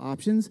give people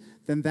options,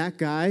 then that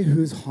guy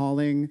who's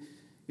hauling,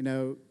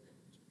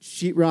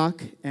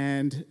 sheetrock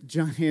and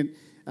giant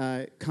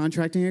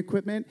contracting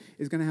equipment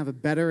is going to have a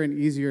better and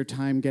easier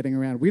time getting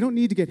around. We don't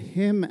need to get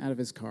him out of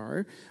his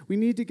car. We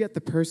need to get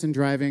the person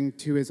driving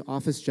to his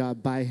office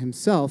job by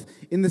himself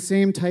in the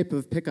same type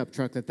of pickup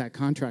truck that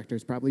contractor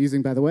is probably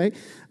using, by the way.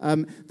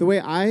 The way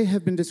I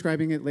have been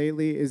describing it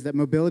lately is that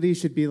mobility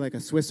should be like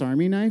a Swiss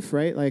Army knife,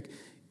 right? Like,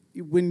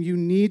 when you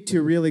need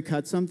to really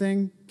cut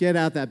something, get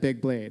out that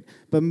big blade.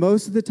 But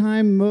most of the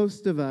time,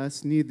 most of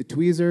us need the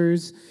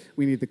tweezers,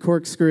 we need the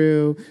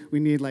corkscrew, we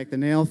need the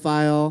nail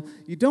file.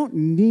 You don't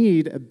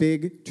need a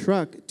big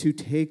truck to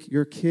take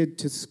your kid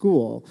to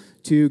school,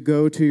 to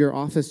go to your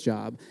office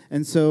job.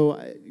 And so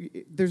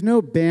there's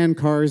no ban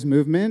cars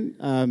movement.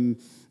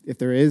 If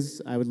there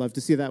is, I would love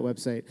to see that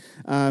website.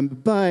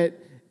 But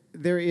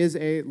there is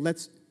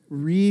let's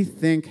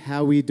rethink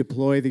how we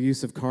deploy the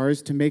use of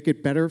cars to make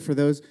it better for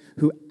those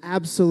who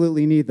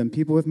absolutely need them,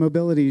 people with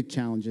mobility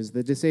challenges,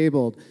 the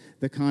disabled,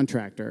 the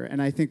contractor.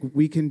 And I think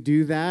we can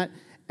do that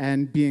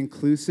and be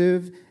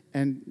inclusive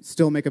and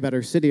still make a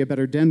better city, a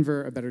better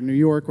Denver, a better New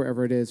York,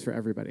 wherever it is for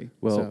everybody.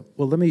 Well,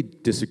 let me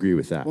disagree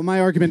with that. Well, my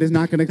argument is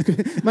not going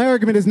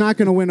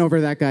to win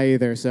over that guy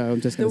either. So I'm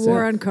just going to say the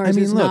war on cars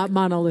is not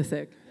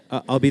monolithic.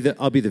 I'll be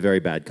the very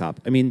bad cop.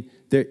 I mean,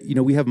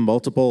 we have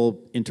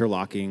multiple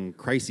interlocking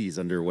crises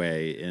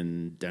underway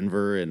in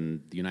Denver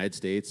and the United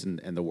States and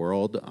the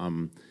world.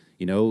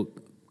 The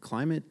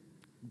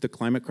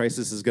climate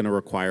crisis is going to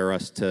require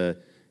us to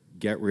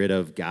get rid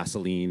of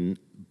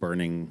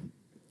gasoline-burning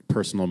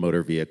personal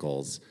motor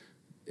vehicles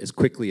as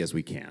quickly as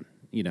we can.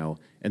 And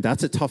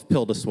that's a tough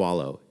pill to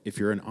swallow if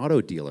you're an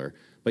auto dealer,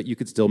 but you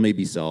could still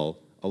maybe sell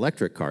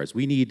electric cars.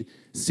 We need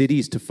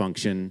cities to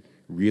function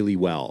really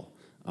well.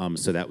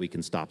 So that we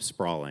can stop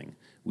sprawling.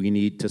 We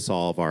need to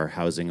solve our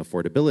housing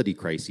affordability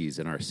crises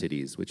in our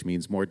cities, which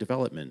means more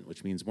development,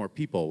 which means more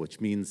people, which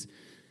means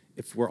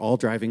if we're all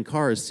driving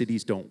cars,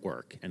 cities don't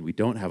work, and we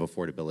don't have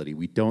affordability.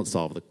 We don't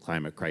solve the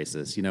climate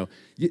crisis.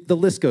 The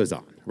list goes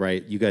on,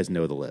 right? You guys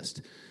know the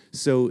list.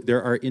 So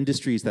there are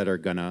industries that are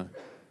gonna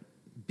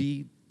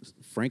be,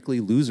 frankly,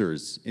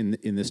 losers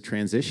in this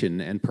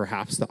transition, and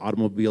perhaps the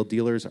automobile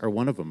dealers are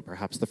one of them.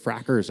 Perhaps the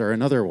frackers are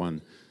another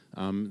one.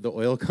 The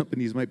oil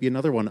companies might be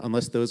another one,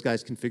 unless those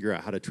guys can figure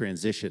out how to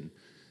transition.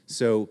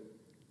 So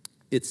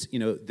it's,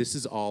 this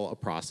is all a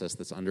process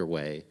that's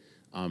underway.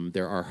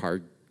 There are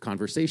hard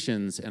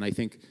conversations, and I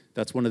think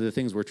that's one of the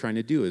things we're trying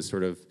to do is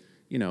sort of,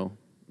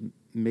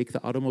 make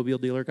the automobile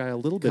dealer guy a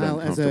little bit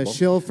uncomfortable. As a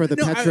shill for the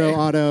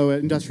auto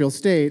industrial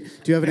state,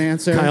 do you have an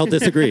answer? Kyle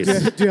disagrees.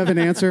 Do you have an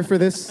answer for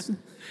this?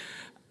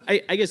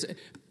 I guess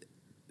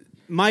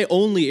my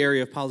only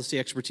area of policy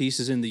expertise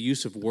is in the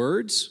use of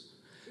words.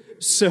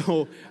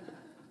 So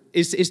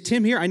is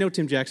Tim here? I know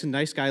Tim Jackson,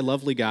 nice guy,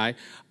 lovely guy.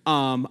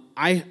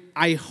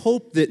 I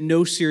hope that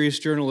no serious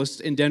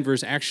journalist in Denver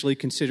is actually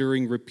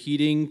considering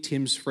repeating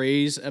Tim's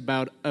phrase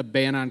about a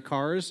ban on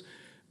cars,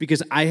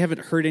 because I haven't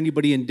heard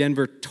anybody in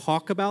Denver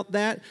talk about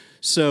that.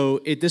 So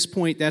at this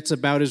point, that's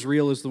about as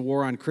real as the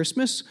war on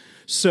Christmas.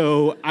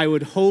 So I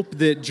would hope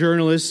that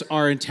journalists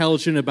are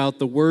intelligent about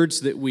the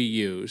words that we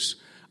use.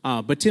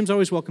 But Tim's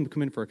always welcome to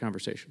come in for a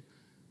conversation.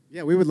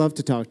 Yeah, we would love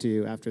to talk to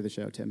you after the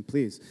show, Tim,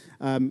 please.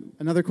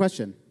 Another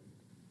question.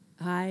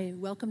 Hi,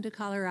 welcome to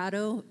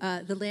Colorado,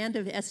 the land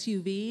of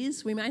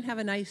SUVs. We might have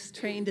a nice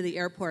train to the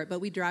airport,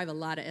 but we drive a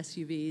lot of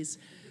SUVs,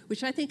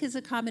 which I think is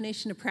a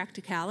combination of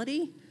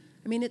practicality.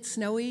 I mean, it's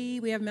snowy,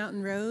 we have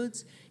mountain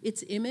roads,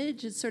 it's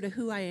image, it's sort of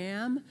who I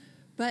am,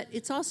 but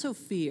it's also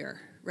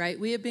fear, right?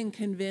 We have been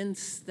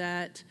convinced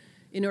that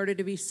in order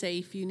to be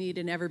safe, you need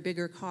an ever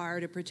bigger car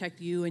to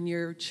protect you and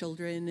your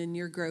children and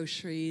your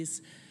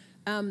groceries.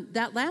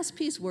 That last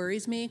piece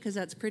worries me because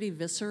that's pretty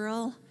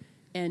visceral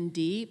and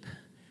deep.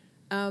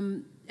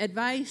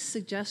 Advice,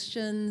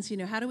 suggestions,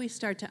 how do we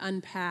start to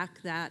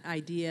unpack that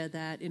idea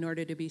that in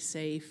order to be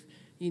safe,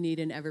 you need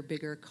an ever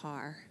bigger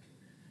car?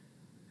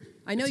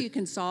 I know you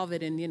can solve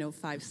it in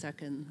 5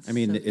 seconds. I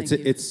mean, so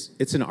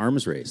it's an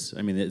arms race.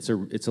 I mean, it's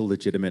a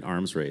legitimate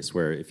arms race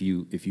where if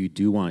you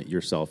do want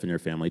yourself and your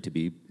family to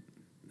be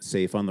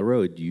safe on the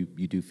road, you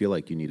do feel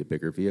like you need a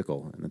bigger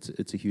vehicle, and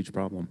it's a huge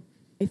problem.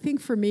 I think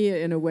for me,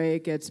 in a way,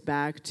 it gets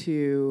back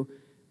to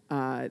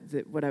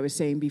what I was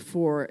saying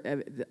before.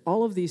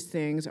 All of these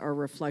things are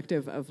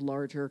reflective of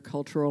larger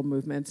cultural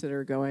movements that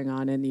are going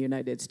on in the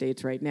United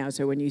States right now.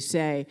 So when you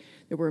say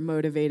that we're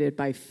motivated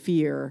by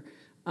fear,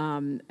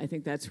 I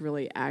think that's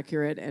really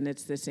accurate, and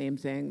it's the same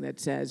thing that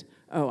says,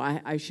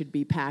 I should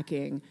be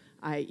packing.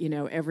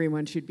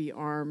 Everyone should be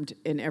armed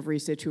in every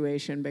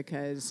situation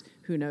because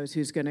who knows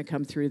who's going to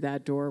come through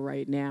that door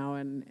right now.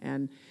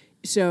 And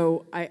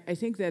so I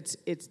think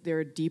there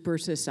are deeper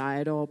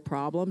societal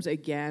problems.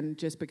 Again,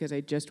 just because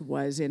I just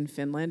was in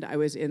Finland, I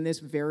was in this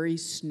very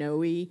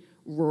snowy,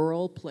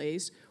 rural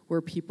place where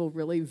people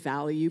really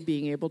value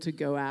being able to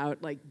go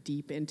out like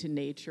deep into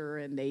nature,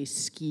 and they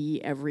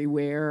ski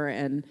everywhere.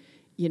 And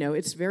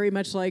it's very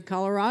much like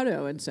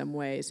Colorado in some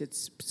ways.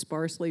 It's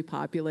sparsely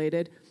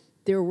populated.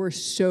 There were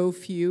so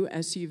few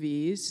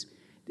SUVs.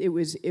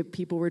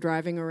 People were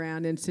driving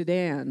around in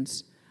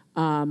sedans.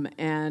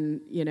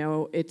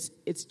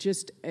 It's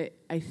just,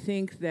 I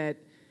think that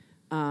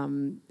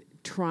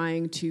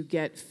trying to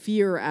get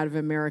fear out of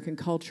American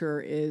culture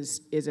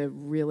is a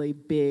really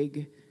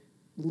big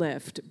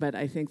lift, but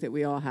I think that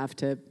we all have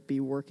to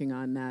be working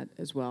on that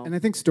as well. And I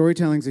think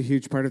storytelling is a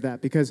huge part of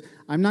that, because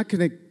I'm not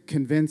going to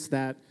convince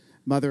that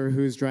mother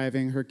who's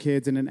driving her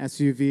kids in an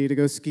SUV to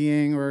go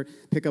skiing or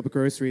pick up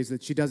groceries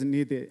that she doesn't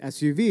need the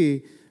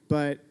SUV,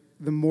 but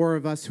the more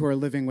of us who are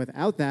living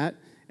without that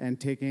and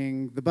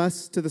taking the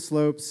bus to the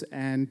slopes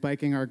and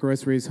biking our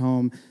groceries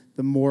home,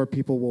 the more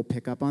people will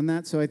pick up on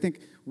that. So I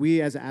think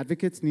we as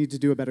advocates need to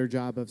do a better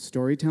job of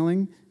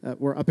storytelling.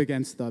 We're up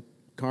against the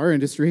car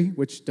industry,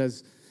 which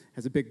has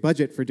a big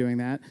budget for doing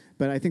that,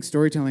 but I think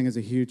storytelling is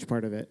a huge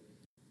part of it.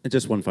 And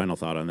just one final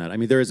thought on that. I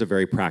mean, there is a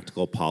very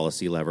practical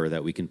policy lever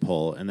that we can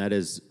pull, and that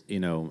is,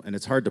 and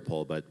it's hard to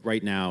pull, but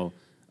right now,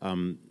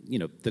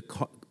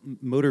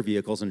 motor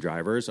vehicles and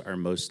drivers are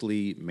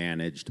mostly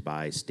managed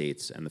by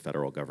states and the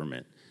federal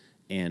government.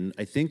 And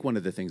I think one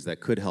of the things that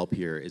could help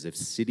here is if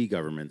city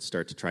governments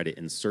start to try to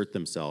insert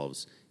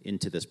themselves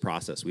into this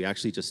process. We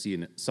actually just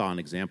saw an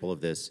example of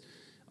this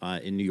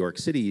in New York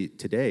City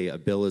today. A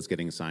bill is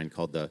getting signed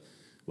called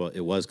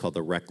it was called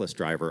the Reckless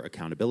Driver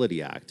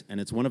Accountability Act.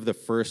 And it's one of the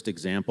first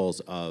examples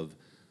of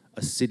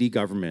a city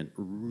government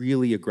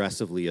really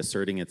aggressively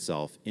asserting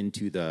itself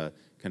into the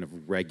kind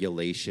of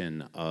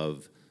regulation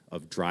of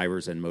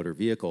drivers and motor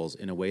vehicles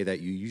in a way that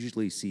you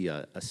usually see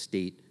a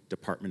state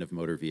Department of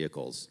Motor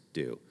Vehicles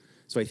do.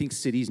 So I think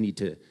cities need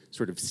to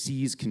sort of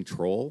seize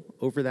control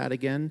over that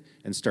again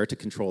and start to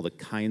control the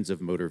kinds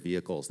of motor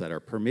vehicles that are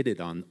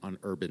permitted on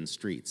urban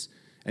streets.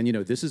 And,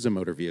 this is a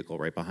motor vehicle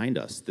right behind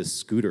us,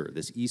 this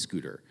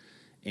e-scooter.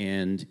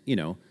 And,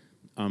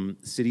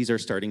 cities are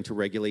starting to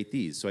regulate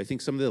these. So I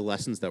think some of the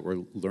lessons that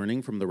we're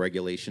learning from the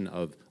regulation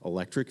of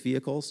electric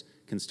vehicles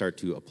can start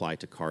to apply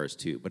to cars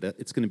too. But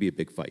it's going to be a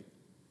big fight.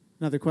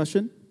 Another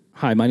question?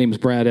 Hi, my name is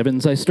Brad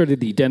Evans. I started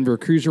the Denver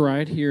Cruiser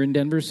Ride here in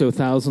Denver, so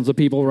thousands of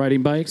people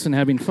riding bikes and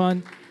having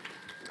fun.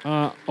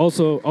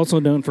 Also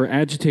known for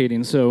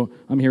agitating. So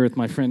I'm here with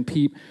my friend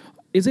Pete.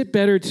 Is it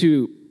better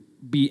to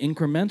be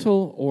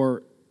incremental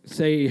or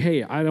say,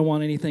 hey, I don't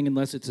want anything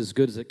unless it's as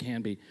good as it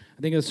can be?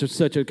 I think that's just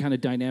such a kind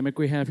of dynamic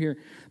we have here.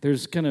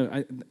 There's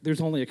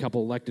only a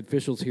couple elected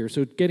officials here,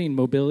 so getting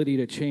mobility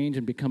to change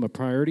and become a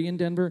priority in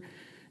Denver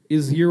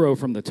is zero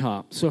from the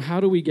top. So how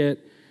do we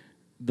get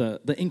the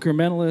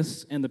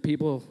incrementalists and the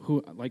people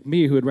who, like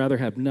me, who would rather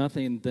have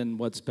nothing than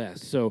what's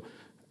best? So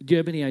do you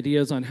have any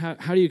ideas on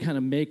how do you kind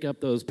of make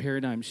up those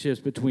paradigm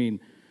shifts between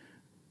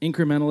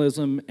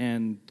incrementalism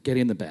and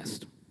getting the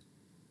best?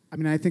 I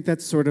mean, I think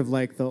that's sort of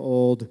like the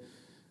old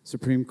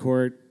Supreme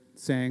Court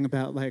saying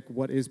about, like,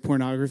 what is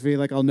pornography?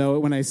 Like, I'll know it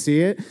when I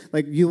see it.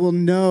 Like, you will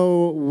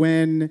know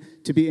when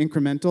to be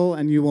incremental,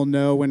 and you will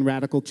know when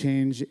radical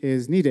change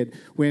is needed.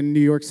 When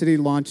New York City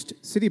launched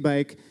City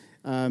Bike,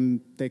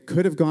 they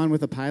could have gone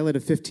with a pilot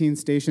of 15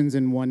 stations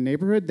in one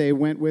neighborhood. They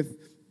went with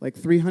like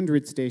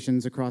 300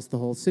 stations across the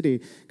whole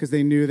city because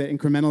they knew that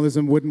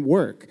incrementalism wouldn't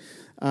work.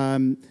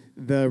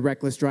 The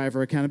Reckless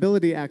Driver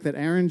Accountability Act that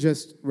Aaron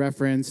just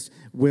referenced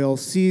will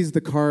seize the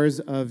cars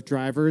of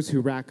drivers who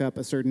rack up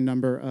a certain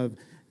number of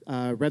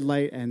red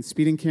light and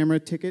speeding camera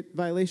ticket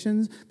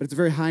violations, but it's a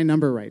very high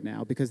number right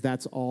now because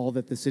that's all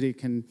that the city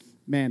can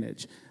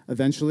manage.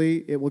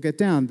 Eventually, it will get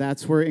down.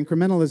 That's where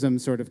incrementalism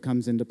sort of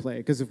comes into play,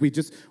 because if we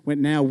just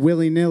went now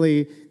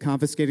willy-nilly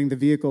confiscating the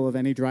vehicle of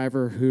any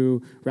driver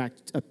who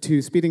racked up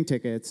 2 speeding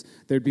tickets,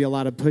 there'd be a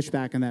lot of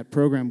pushback and that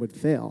program would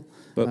fail.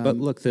 But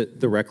look,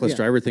 the reckless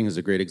driver thing is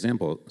a great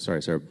example.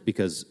 Sorry,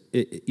 because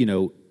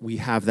we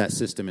have that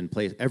system in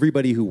place.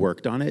 Everybody who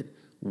worked on it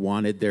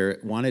wanted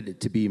it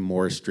to be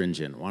more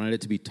stringent, wanted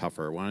it to be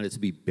tougher, wanted it to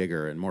be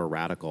bigger and more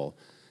radical.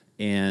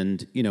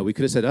 And we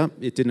could have said,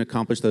 it didn't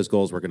accomplish those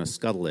goals, we're going to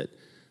scuttle it.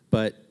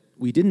 But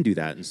we didn't do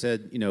that.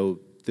 Instead,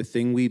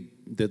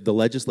 the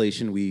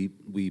legislation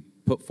we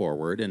put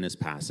forward and is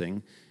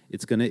passing,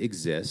 it's going to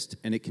exist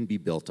and it can be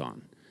built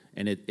on.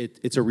 And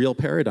it's a real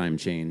paradigm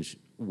change,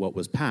 what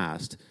was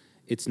passed.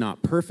 It's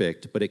not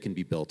perfect, but it can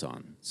be built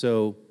on.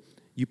 So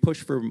you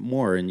push for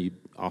more and you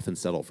often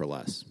settle for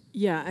less.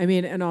 Yeah, I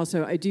mean, and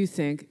also I do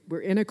think we're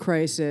in a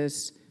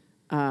crisis.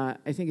 I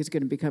think it's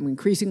going to become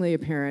increasingly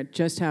apparent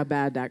just how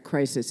bad that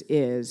crisis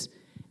is,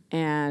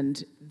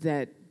 and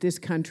that this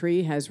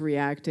country has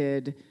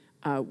reacted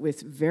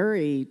with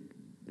very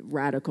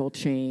radical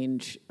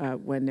change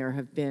when there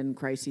have been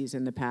crises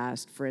in the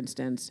past. For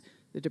instance,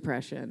 the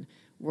Depression,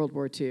 World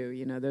War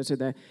II, those are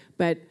the...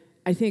 But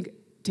I think,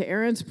 to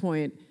Aaron's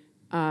point,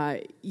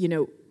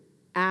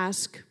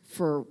 ask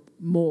for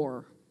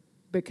more,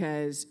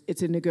 because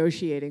it's a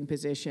negotiating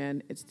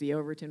position. It's the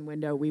Overton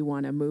window. We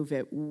want to move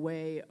it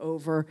way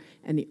over,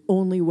 and the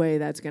only way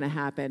that's going to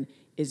happen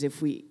is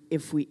if we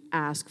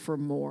ask for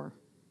more.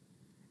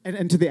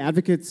 And to the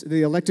advocates,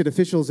 the elected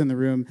officials in the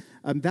room,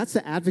 that's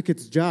the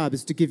advocate's job,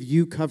 is to give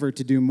you cover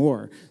to do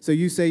more. So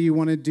you say you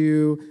want to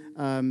do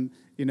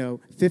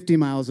 50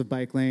 miles of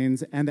bike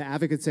lanes, and the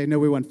advocates say, no,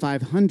 we want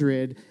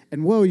 500,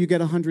 and whoa, you get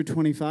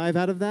 125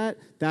 out of that?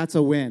 That's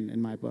a win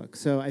in my book.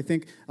 So I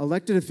think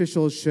elected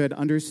officials should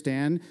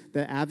understand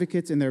that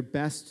advocates in their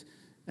best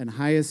and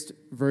highest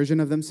version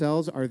of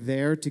themselves are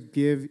there to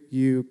give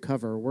you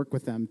cover, work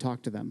with them,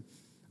 talk to them.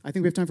 I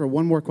think we have time for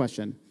one more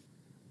question.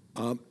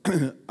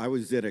 I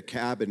was at a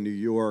cab in New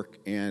York,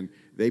 and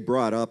they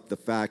brought up the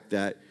fact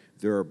that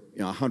there are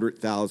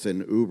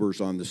 100,000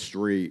 Ubers on the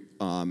street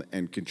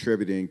and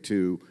contributing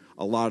to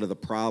a lot of the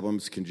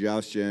problems,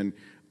 congestion,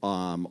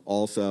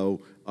 also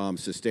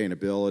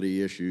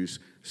sustainability issues.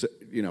 So,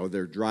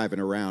 they're driving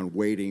around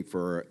waiting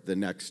for the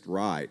next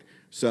ride.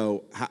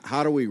 So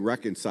how do we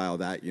reconcile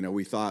that?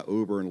 We thought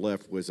Uber and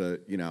Lyft was a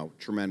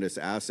tremendous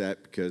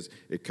asset because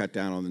it cut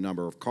down on the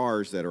number of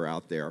cars that are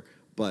out there,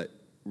 but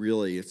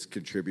really it's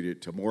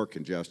contributed to more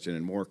congestion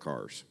and more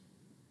cars.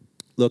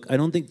 Look, I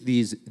don't think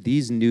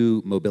these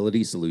new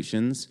mobility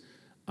solutions,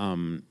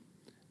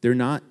 they're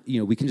not,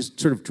 we can just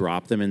sort of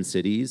drop them in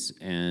cities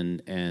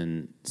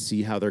and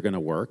see how they're going to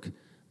work.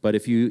 But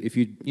if you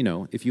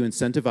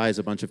incentivize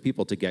a bunch of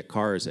people to get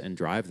cars and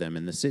drive them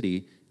in the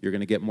city, you're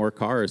going to get more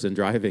cars and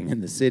driving in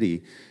the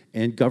city.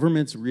 And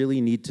governments really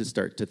need to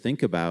start to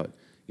think about,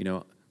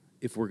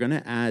 if we're going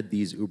to add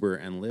these Uber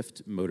and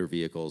Lyft motor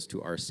vehicles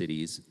to our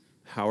cities,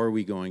 how are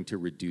we going to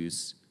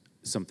reduce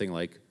something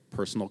like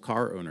personal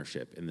car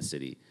ownership in the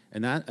city?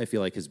 And that, I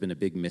feel like, has been a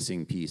big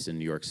missing piece in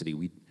New York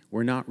City.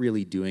 We're not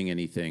really doing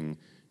anything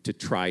to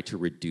try to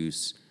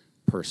reduce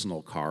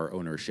personal car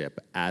ownership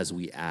as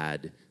we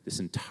add this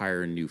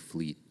entire new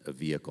fleet of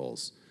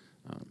vehicles.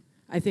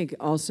 I think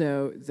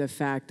also the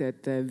fact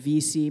that the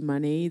VC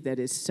money that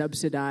is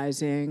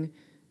subsidizing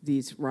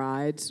these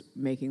rides,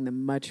 making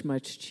them much,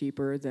 much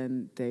cheaper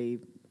than they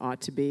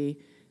ought to be,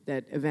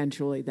 that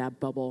eventually that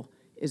bubble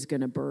is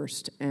going to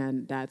burst,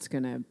 and that's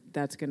going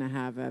to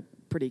have a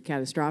pretty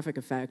catastrophic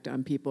effect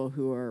on people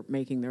who are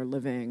making their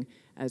living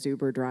as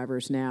Uber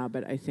drivers now.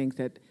 But I think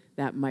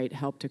that might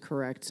help to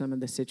correct some of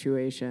the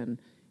situation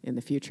in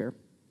the future.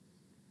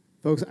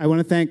 Folks, I want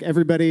to thank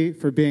everybody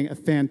for being a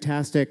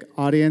fantastic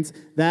audience.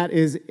 That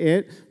is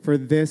it for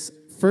this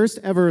first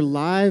ever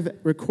live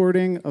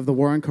recording of the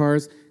War on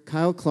Cars.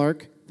 Kyle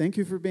Clark, thank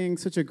you for being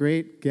such a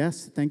great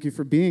guest. Thank you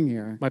for being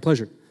here. My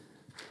pleasure.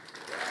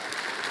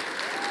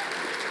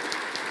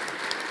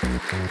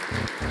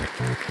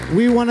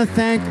 We want to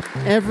thank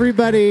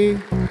everybody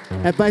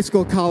at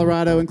Bicycle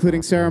Colorado,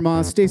 including Sarah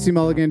Moss, Stacy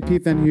Mulligan,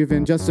 Pete Van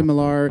Heuven, Justin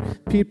Millar,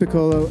 Pete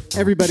Piccolo,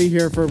 everybody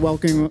here for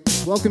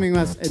welcoming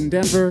us in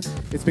Denver.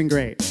 It's been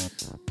great.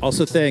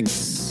 Also,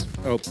 thanks.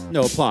 Oh,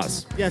 no,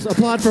 applause. Yes,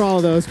 applaud for all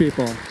of those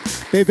people.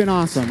 They've been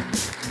awesome.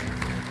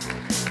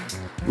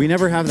 We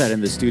never have that in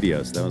the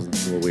studios. That was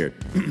a little weird.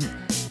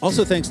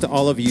 Also, thanks to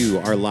all of you,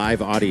 our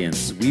live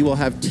audience. We will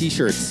have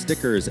t-shirts,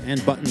 stickers,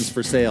 and buttons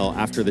for sale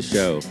after the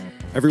show.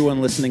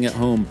 Everyone listening at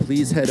home,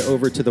 please head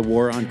over to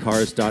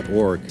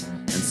thewaroncars.org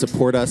and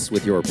support us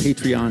with your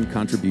Patreon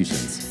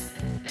contributions.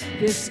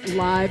 This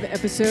live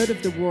episode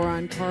of The War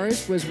on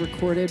Cars was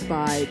recorded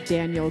by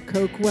Daniel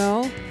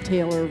Coquell,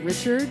 Taylor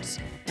Richards,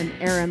 and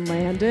Aaron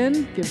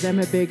Landon. Give them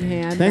a big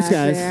hand. Thanks,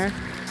 back guys. there.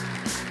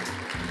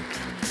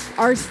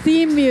 Our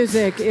theme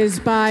music is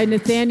by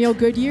Nathaniel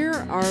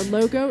Goodyear. Our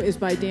logo is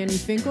by Danny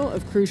Finkel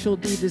of Crucial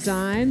D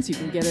Designs. You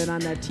can get it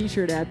on that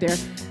t-shirt out there.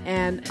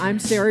 And I'm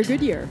Sarah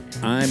Goodyear.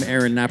 I'm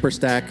Aaron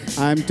Napperstack.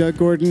 I'm Doug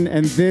Gordon,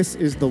 and this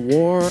is The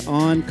War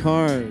on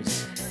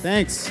Cars.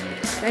 Thanks.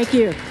 Thank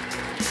you.